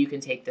Kelsey, you can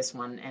take this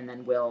one, and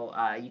then Will,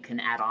 you can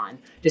add on,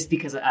 just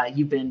because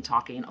you've been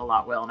talking a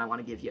lot, Will, and I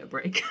want to give you a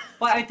break.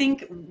 Well, I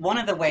think one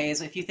of the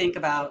ways, if you think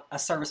about a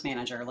service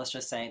manager, let's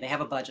just say they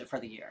have a budget for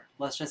the year.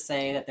 Let's just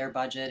say that their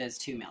budget is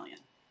 $2 million,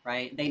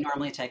 right? They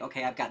normally take,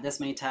 okay, I've got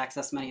this many techs,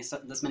 this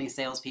many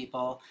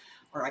salespeople,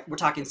 or we're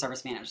talking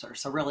service manager.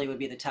 So really it would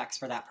be the techs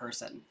for that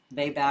person.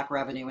 They back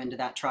revenue into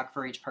that truck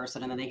for each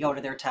person, and then they go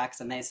to their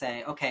techs and they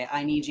say, okay,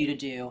 I need you to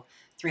do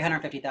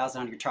 $350,000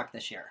 on your truck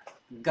this year.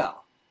 Go.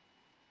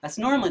 That's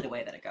normally the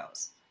way that it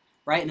goes,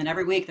 right? And then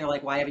every week they're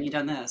like, why haven't you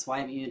done this? Why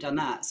haven't you done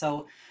that?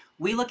 So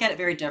we look at it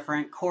very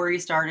different. Corey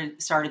started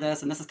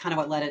this, and this is kind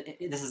of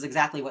this is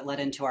exactly what led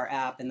into our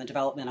app and the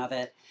development of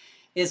it.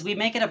 Is we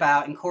make it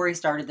about, and Corey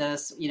started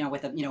this,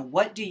 with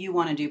what do you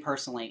want to do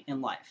personally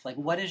in life? Like,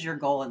 what is your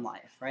goal in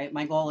life, right?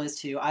 My goal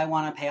is I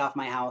want to pay off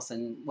my house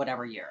in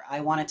whatever year.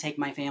 I want to take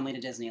my family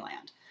to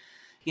Disneyland.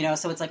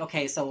 So it's like,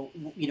 okay, so,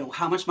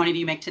 how much money do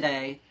you make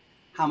today?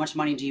 How much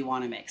money do you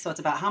want to make? So it's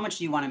about how much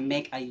do you want to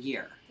make a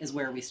year is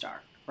where we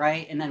start,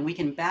 right? And then we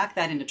can back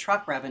that into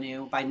truck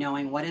revenue by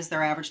knowing what is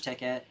their average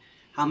ticket,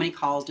 how many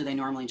calls do they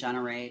normally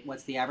generate,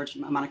 what's the average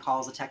amount of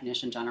calls a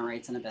technician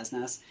generates in a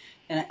business.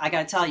 And I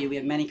got to tell you, we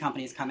have many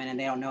companies come in and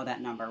they don't know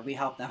that number. We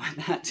help them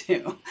with that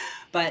too.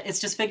 But it's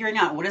just figuring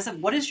out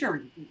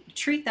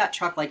treat that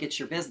truck like it's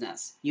your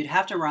business. You'd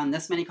have to run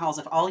this many calls.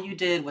 If all you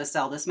did was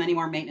sell this many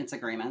more maintenance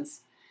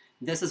agreements,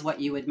 this is what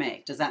you would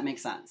make. Does that make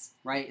sense?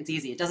 Right? It's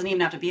easy. It doesn't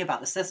even have to be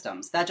about the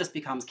systems. That just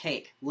becomes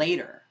cake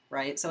later,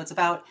 right? So it's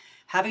about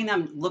having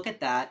them look at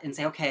that and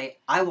say, okay,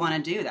 I want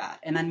to do that.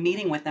 And then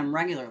meeting with them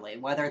regularly,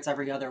 whether it's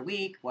every other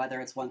week,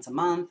 whether it's once a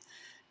month,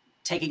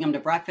 taking them to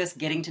breakfast,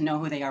 getting to know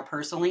who they are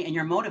personally, and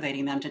you're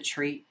motivating them to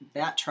treat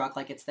that truck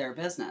like it's their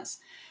business.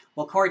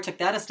 Well, Corey took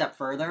that a step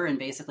further and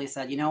basically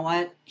said, you know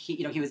what?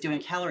 He was doing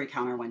a calorie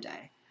counter one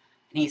day.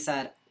 And he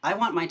said, I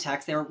want my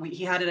techs,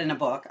 he had it in a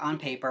book on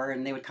paper,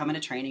 and they would come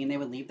into training and they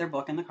would leave their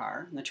book in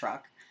the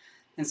truck.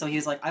 And so he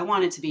was like, I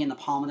want it to be in the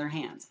palm of their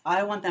hands.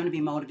 I want them to be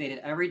motivated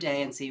every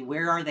day and see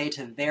where are they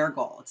to their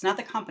goal. It's not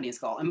the company's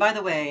goal. And by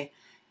the way,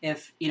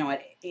 if,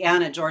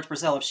 Anna at George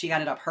Brazil, if she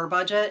added up her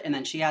budget and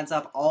then she adds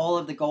up all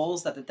of the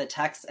goals that the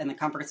techs and the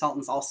comfort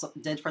consultants also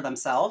did for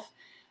themselves,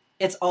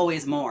 it's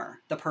always more.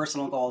 The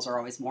personal goals are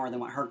always more than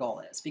what her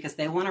goal is, because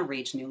they want to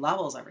reach new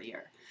levels every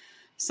year.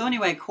 So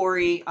anyway,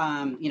 Corey,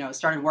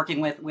 started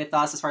working with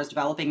us as far as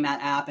developing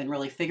that app and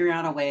really figuring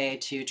out a way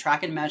to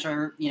track and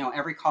measure,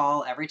 every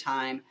call, every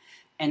time,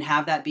 and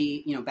have that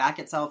be, back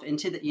itself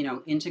into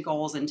into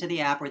goals, into the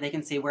app, where they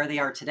can see where they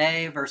are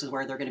today versus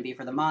where they're going to be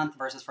for the month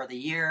versus for the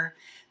year.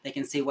 They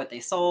can see what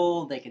they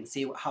sold. They can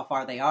see how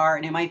far they are.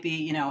 And it might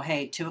be,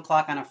 hey,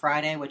 2:00 on a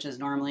Friday, which is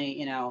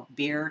normally,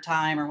 beer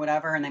time or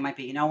whatever. And they might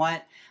be, you know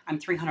what? I'm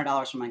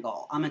 $300 from my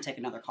goal. I'm going to take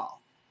another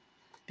call,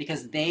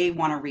 because they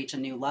want to reach a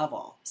new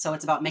level. So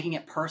it's about making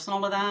it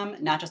personal to them,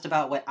 not just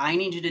about what I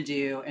need you to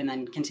do and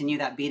then continue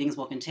that beatings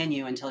will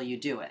continue until you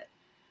do it,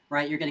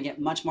 right? You're going to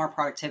get much more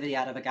productivity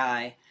out of a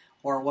guy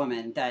or a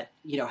woman that,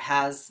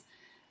 has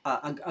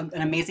an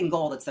amazing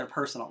goal that's their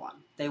personal one.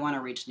 They want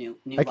to reach new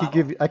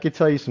level. I could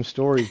tell you some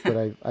stories,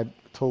 but I'm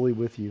totally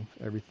with you.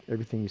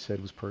 Everything you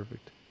said was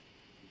perfect.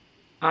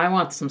 I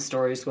want some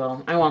stories,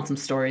 Will. I want some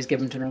stories. Give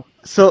them to me.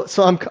 So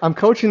I'm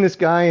coaching this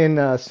guy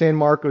in San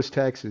Marcos,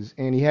 Texas,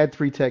 and he had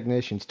 3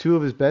 technicians. 2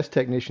 of his best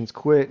technicians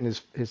quit,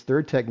 and his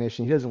third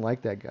technician, he doesn't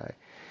like that guy.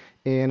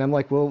 And I'm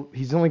like, well,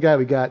 he's the only guy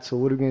we got, so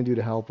what are we going to do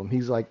to help him?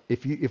 He's like, I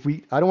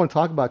don't want to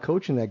talk about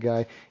coaching that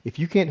guy. If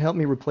you can't help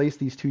me replace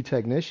these 2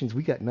 technicians,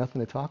 we got nothing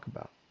to talk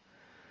about.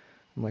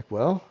 I'm like,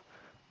 well,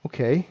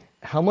 okay.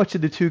 How much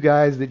did the 2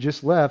 guys that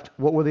just left,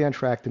 what were they on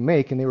track to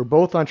make? And they were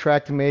both on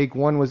track to make.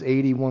 One was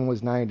 80, one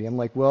was 90. I'm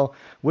like, well,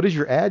 what does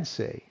your ad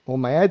say? Well,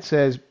 my ad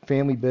says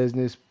family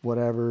business,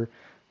 whatever,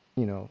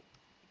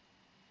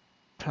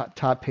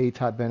 top pay,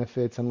 top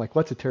benefits. I'm like,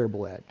 what's a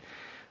terrible ad?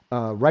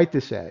 write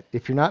this ad.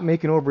 If you're not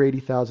making over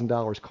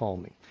 $80,000, call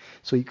me.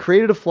 So he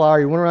created a flyer.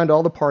 He went around to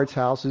all the parts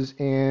houses,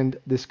 and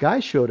this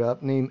guy showed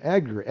up named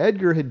Edgar.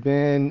 Edgar had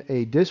been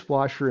a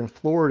dishwasher in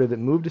Florida that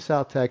moved to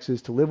South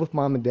Texas to live with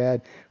mom and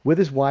dad with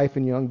his wife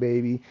and young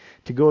baby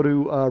to go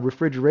to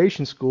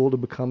refrigeration school to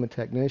become a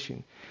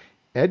technician.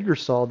 Edgar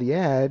saw the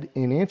ad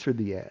and answered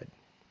the ad.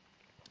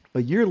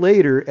 A year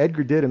later,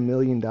 Edgar did $1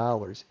 million,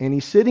 and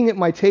he's sitting at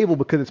my table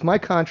because it's my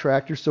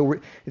contractor, so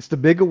it's the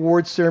big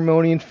awards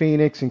ceremony in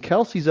Phoenix, and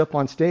Kelsey's up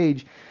on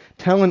stage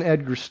telling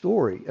Edgar's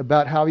story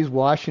about how he's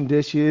washing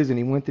dishes, and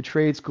he went to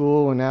trade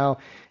school, and now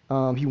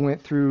he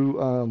went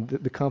through,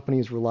 the company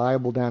is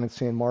Reliable down in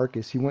San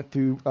Marcos. He went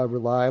through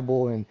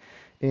Reliable,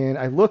 and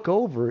I look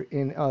over,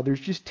 and there's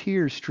just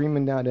tears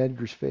streaming down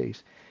Edgar's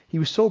face. He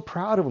was so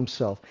proud of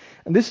himself.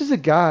 And this is a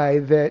guy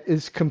that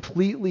is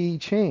completely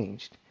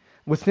changed.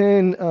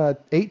 Within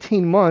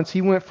 18 months,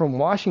 he went from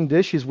washing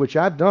dishes, which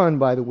I've done,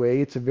 by the way.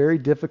 It's a very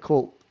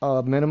difficult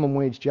minimum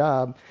wage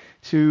job,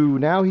 to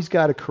now he's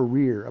got a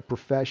career, a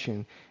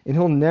profession, and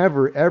he'll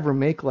never, ever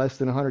make less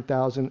than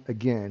 $100,000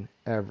 again,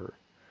 ever.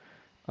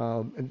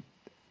 And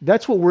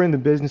that's what we're in the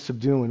business of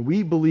doing.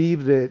 We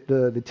believe that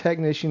the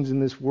technicians in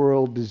this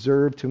world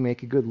deserve to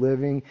make a good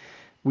living.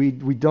 We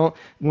don't,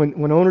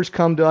 when owners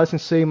come to us and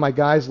say, my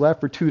guys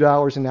left for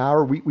 $2 an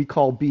hour, we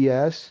call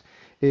BS.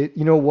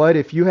 You know what?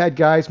 If you had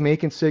guys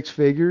making six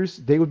figures,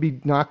 they would be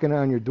knocking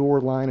on your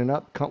door, lining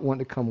up, wanting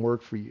to come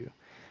work for you.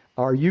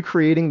 Are you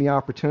creating the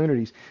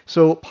opportunities?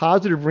 So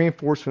positive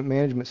reinforcement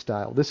management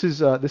style. This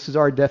is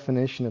our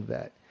definition of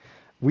that.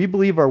 We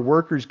believe our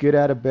workers get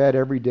out of bed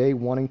every day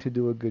wanting to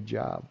do a good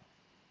job.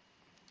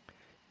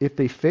 If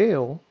they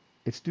fail,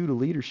 it's due to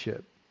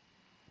leadership.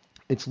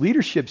 It's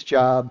leadership's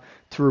job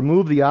to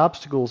remove the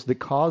obstacles that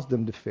cause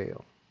them to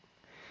fail.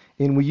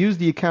 And we use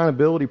the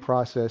accountability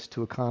process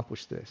to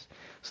accomplish this.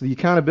 So the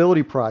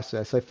accountability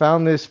process, I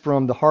found this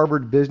from the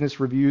Harvard Business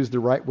Review's The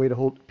Right Way to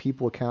Hold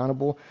People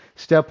Accountable.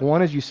 Step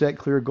one is you set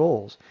clear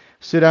goals.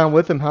 Sit down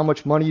with them, how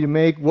much money you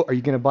make. What, are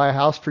you going to buy a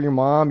house for your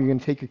mom? You're going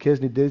to take your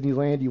kids to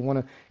Disneyland? You want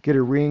to get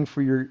a ring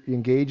for your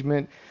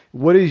engagement?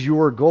 What is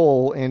your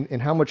goal,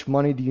 and how much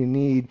money do you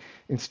need?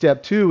 And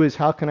step two is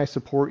how can I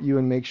support you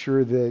and make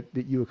sure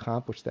that you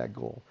accomplish that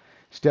goal?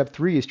 Step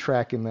three is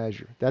track and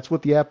measure. That's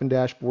what the app and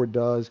dashboard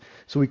does.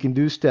 So we can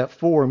do step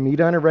four, meet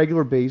on a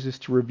regular basis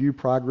to review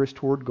progress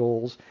toward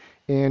goals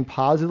and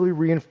positively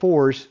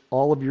reinforce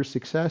all of your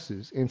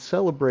successes and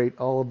celebrate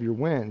all of your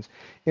wins.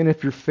 And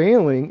if you're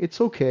failing,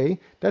 it's okay.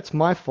 That's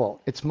my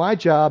fault. It's my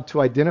job to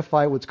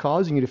identify what's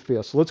causing you to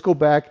fail. So let's go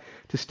back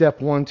to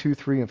step 1, 2,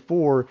 3, and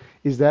 4.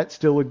 Is that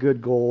still a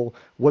good goal?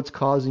 What's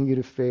causing you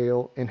to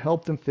fail? And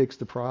help them fix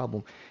the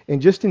problem.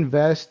 And just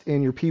invest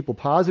in your people.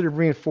 Positive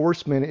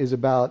reinforcement is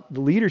about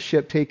the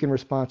leadership taking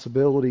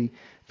responsibility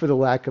for the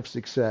lack of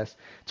success.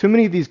 Too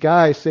many of these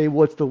guys say,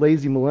 well, it's the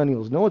lazy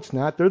millennials. No, it's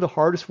not. They're the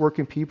hardest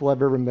working people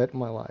I've ever met in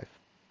my life.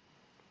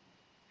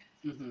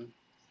 Mm-hmm.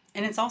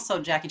 And it's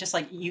also, Jackie, just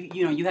like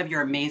you have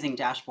your amazing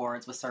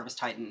dashboards with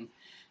ServiceTitan.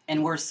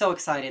 And we're so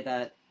excited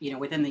that,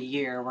 within the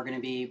year, we're going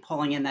to be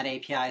pulling in that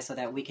API so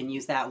that we can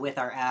use that with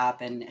our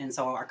app. And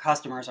so our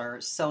customers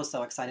are so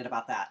excited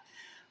about that.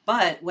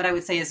 But what I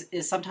would say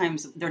is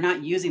sometimes they're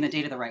not using the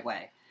data the right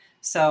way.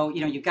 So,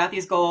 you've got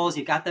these goals,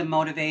 you've got them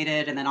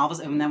motivated, and then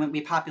then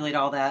we populate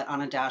all that on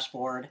a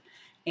dashboard,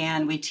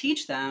 and we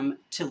teach them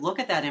to look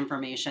at that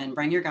information,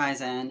 bring your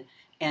guys in,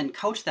 and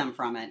coach them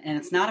from it. And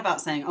it's not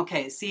about saying,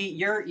 okay, see,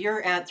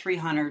 you're at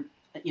 300,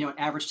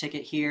 average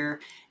ticket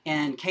here,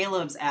 and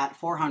Caleb's at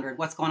 400.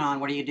 What's going on?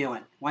 What are you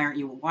doing? Why aren't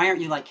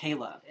you like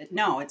Caleb?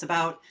 No, it's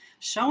about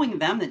showing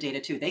them the data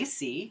too.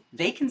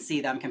 They can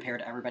see them compared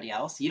to everybody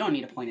else. You don't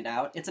need to point it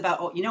out. It's about,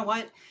 oh, you know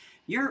what?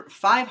 You're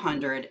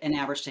 500 an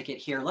average ticket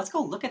here. Let's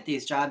go look at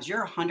these jobs.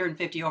 You're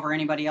 150 over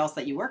anybody else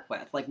that you work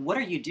with. Like, what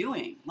are you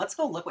doing? Let's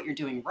go look what you're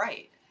doing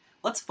right.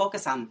 Let's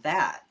focus on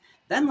that.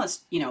 Then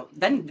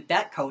then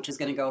that coach is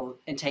going to go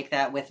and take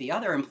that with the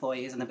other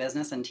employees in the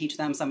business and teach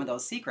them some of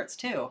those secrets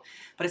too.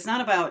 But it's not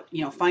about,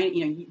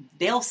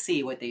 they'll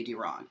see what they do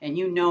wrong, and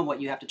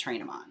what you have to train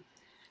them on.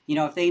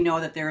 If they know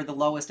that they're the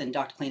lowest in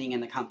duct cleaning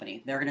in the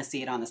company, they're going to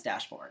see it on this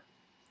dashboard.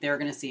 They're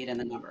going to see it in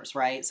the numbers,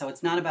 right? So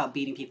it's not about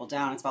beating people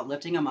down. It's about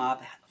lifting them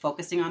up,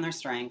 focusing on their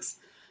strengths,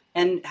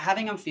 and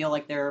having them feel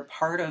like they're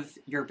part of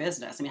your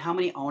business. I mean, how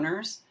many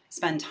owners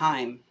spend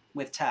time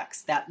with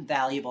techs, that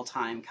valuable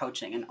time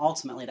coaching? And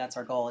ultimately, that's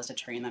our goal, is to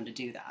train them to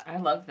do that. I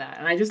love that.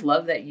 And I just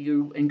love that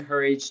you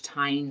encourage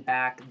tying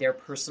back their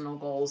personal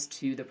goals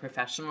to the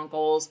professional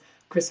goals.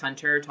 Chris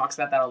Hunter talks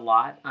about that a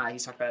lot.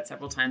 He's talked about it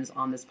several times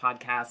on this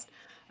podcast.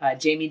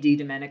 Jamie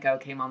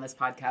DiDomenico came on this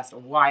podcast a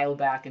while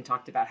back and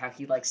talked about how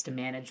he likes to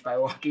manage by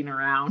walking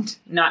around.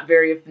 Not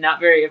very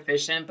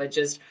efficient, but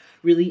just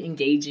really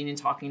engaging and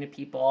talking to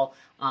people.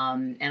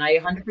 And I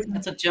 100%.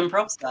 That's what Jim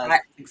Probst does.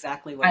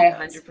 Exactly what he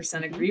does.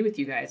 100% agree with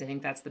you guys. I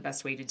think that's the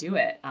best way to do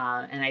it.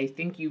 And I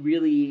think you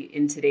really,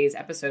 in today's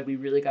episode, we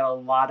really got a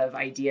lot of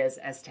ideas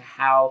as to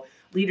how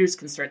leaders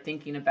can start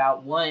thinking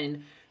about,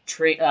 one,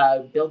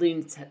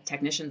 building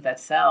technicians that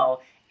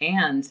sell,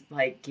 and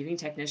like giving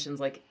technicians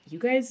like you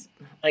guys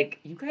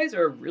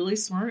are really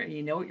smart and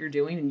you know what you're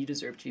doing and you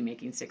deserve to be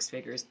making six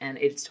figures, and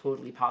it's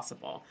totally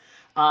possible.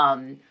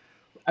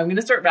 I'm going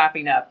to start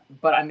wrapping up,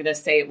 but I'm going to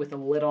say it with a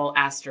little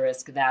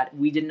asterisk that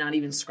we did not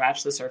even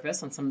scratch the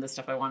surface on some of the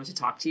stuff I wanted to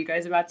talk to you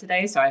guys about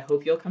today. So I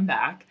hope you'll come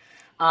back.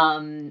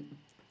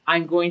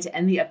 I'm going to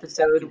end the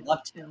episode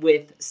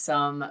with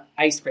some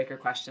icebreaker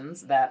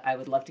questions that I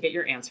would love to get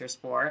your answers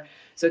for.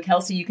 So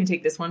Kelsey, you can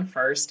take this one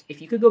first.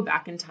 If you could go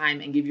back in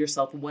time and give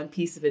yourself one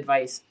piece of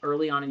advice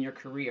early on in your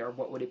career,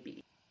 what would it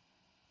be?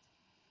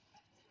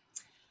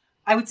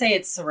 I would say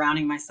it's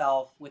surrounding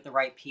myself with the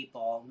right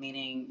people,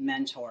 meaning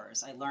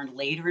mentors. I learned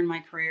later in my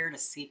career to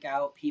seek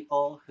out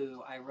people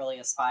who I really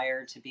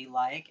aspired to be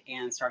like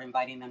and start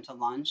inviting them to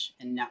lunch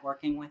and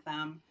networking with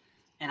them.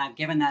 And I've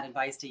given that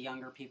advice to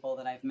younger people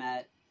that I've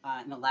met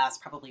in the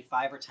last probably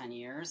 5 or 10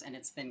 years, and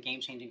it's been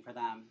game-changing for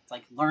them. It's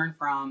like learn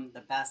from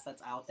the best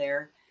that's out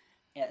there.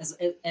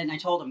 And I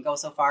told them, go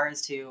so far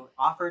as to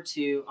offer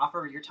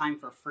your time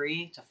for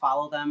free, to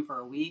follow them for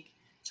a week,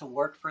 to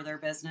work for their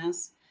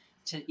business,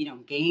 to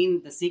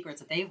gain the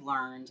secrets that they've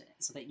learned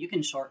so that you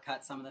can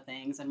shortcut some of the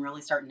things and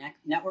really start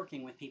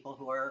networking with people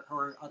who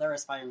are other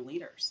aspiring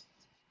leaders.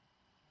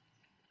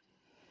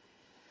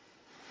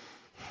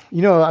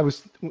 I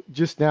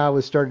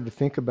was starting to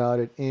think about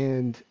it,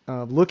 and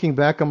looking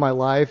back on my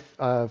life,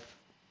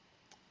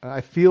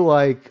 I feel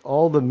like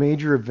all the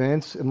major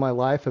events in my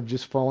life have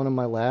just fallen in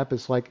my lap.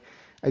 It's like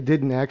I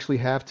didn't actually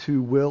have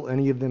to will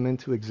any of them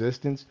into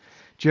existence.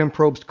 Jim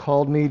Probst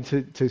called me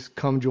to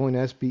come join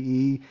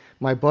SBE.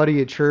 My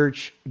buddy at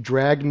church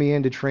dragged me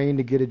into training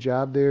to get a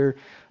job there.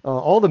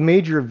 All the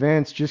major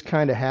events just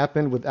kind of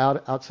happened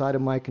outside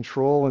of my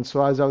control. And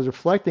so as I was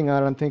reflecting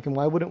on it, I'm thinking,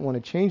 well, I wouldn't want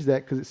to change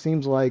that because it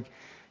seems like,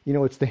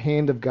 it's the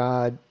hand of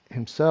God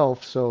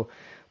himself. So,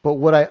 but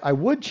what I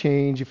would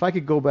change, if I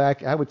could go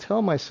back, I would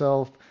tell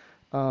myself,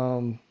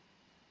 the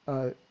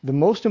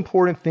most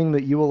important thing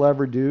that you will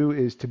ever do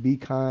is to be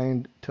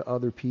kind to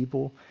other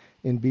people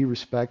and be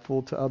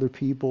respectful to other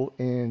people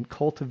and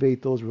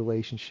cultivate those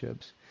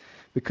relationships.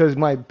 Because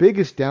my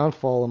biggest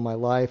downfall in my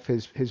life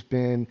has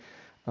been,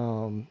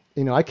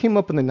 I came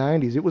up in the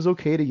 90s. It was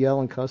okay to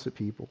yell and cuss at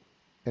people.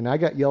 And I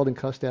got yelled and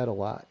cussed at a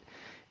lot.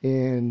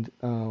 And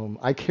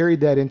I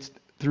carried that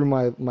through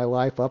my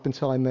life up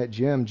until I met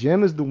Jim.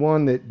 Jim is the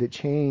one that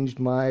changed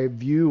my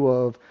view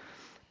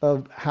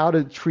of how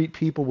to treat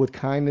people with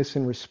kindness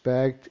and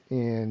respect,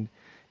 and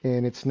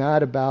it's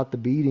not about the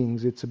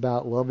beatings, it's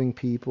about loving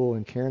people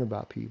and caring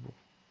about people.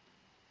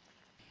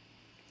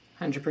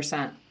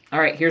 100%. All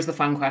right, here's the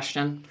fun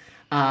question.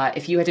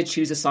 If you had to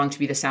choose a song to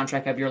be the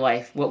soundtrack of your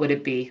life, what would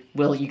it be?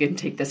 Will, you can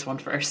take this one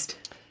first.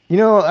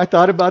 I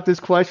thought about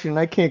this question, and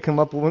I can't come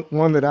up with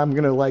one that I'm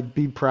going to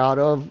be proud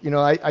of.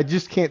 I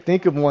just can't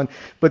think of one.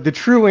 But the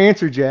true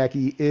answer,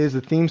 Jackie, is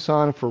the theme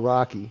song for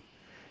Rocky.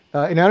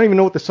 And I don't even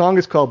know what the song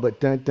is called, but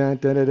dun, dun,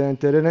 dun, dun, dun,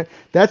 dun, dun.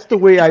 That's the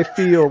way I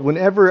feel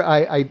whenever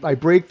I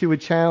break through a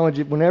challenge,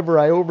 whenever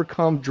I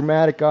overcome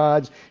dramatic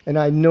odds, and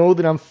I know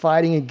that I'm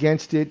fighting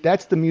against it.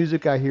 That's the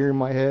music I hear in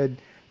my head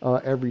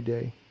every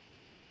day.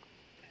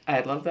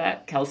 I love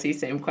that. Kelsey,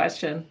 same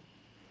question.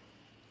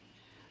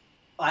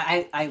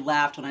 I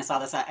laughed when I saw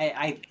this.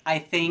 I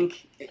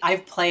think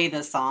I've played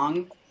this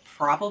song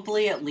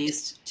probably at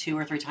least 2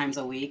 or 3 times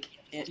a week.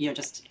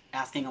 Just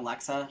asking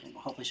Alexa,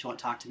 hopefully she won't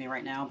talk to me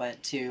right now,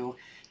 but to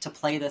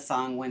play this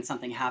song when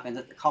something happens.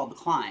 It's called "The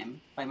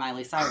Climb" by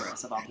Miley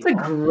Cyrus, of all people.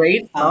 It's a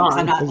great song.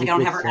 I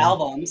don't have her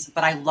albums,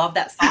 but I love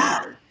that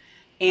song.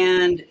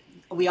 And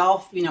we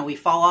all, we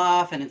fall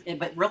off,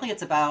 but really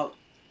it's about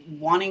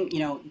wanting,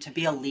 to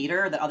be a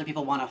leader that other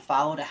people want to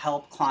follow to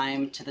help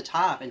climb to the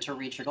top and to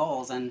reach your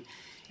goals.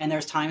 And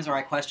there's times where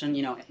I question,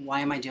 why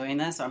am I doing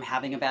this? Or I'm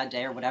having a bad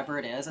day or whatever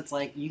it is. It's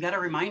like, you got to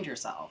remind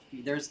yourself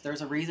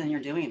there's a reason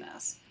you're doing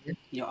this.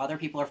 Other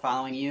people are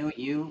following you.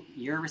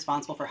 You're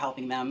responsible for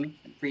helping them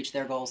reach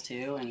their goals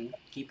too, and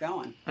keep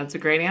going. That's a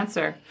great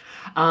answer.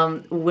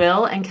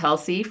 Will and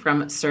Kelsey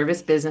from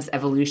Service Business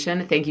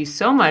Evolution, thank you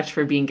so much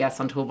for being guests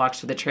on Toolbox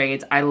for the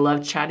Trades. I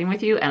loved chatting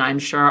with you, and I'm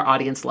sure our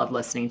audience loved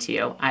listening to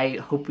you. I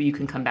hope you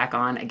can come back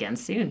on again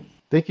soon.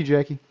 Thank you,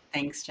 Jackie.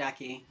 Thanks,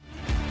 Jackie.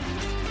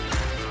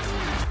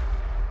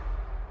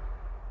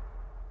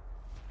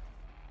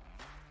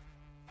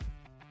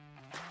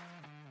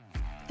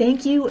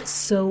 Thank you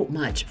so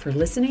much for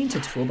listening to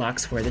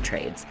Toolbox for the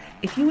Trades.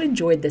 If you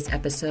enjoyed this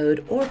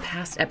episode or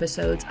past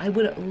episodes, I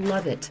would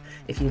love it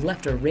if you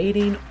left a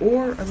rating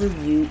or a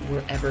review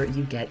wherever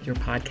you get your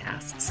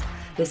podcasts.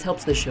 This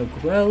helps the show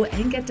grow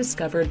and get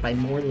discovered by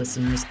more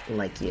listeners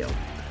like you.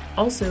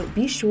 Also,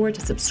 be sure to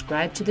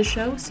subscribe to the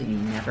show so you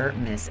never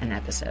miss an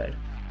episode.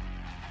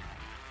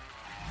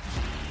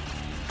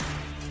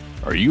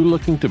 Are you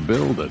looking to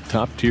build a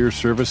top-tier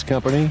service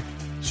company?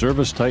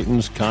 Service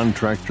Titan's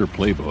Contractor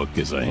Playbook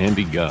is a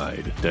handy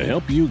guide to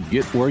help you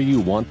get where you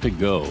want to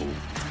go.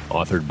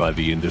 Authored by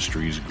the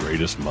industry's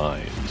greatest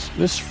minds,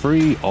 this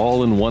free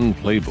all-in-one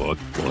playbook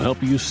will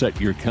help you set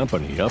your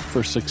company up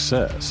for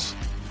success.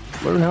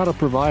 Learn how to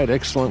provide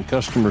excellent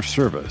customer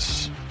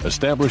service,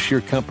 establish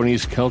your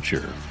company's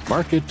culture,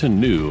 market to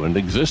new and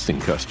existing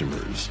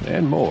customers,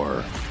 and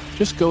more.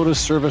 Just go to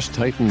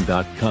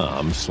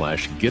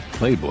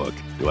servicetitan.com/getplaybook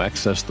to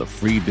access the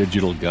free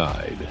digital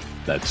guide.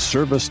 That's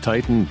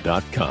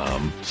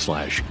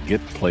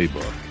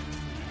servicetitan.com/getplaybook.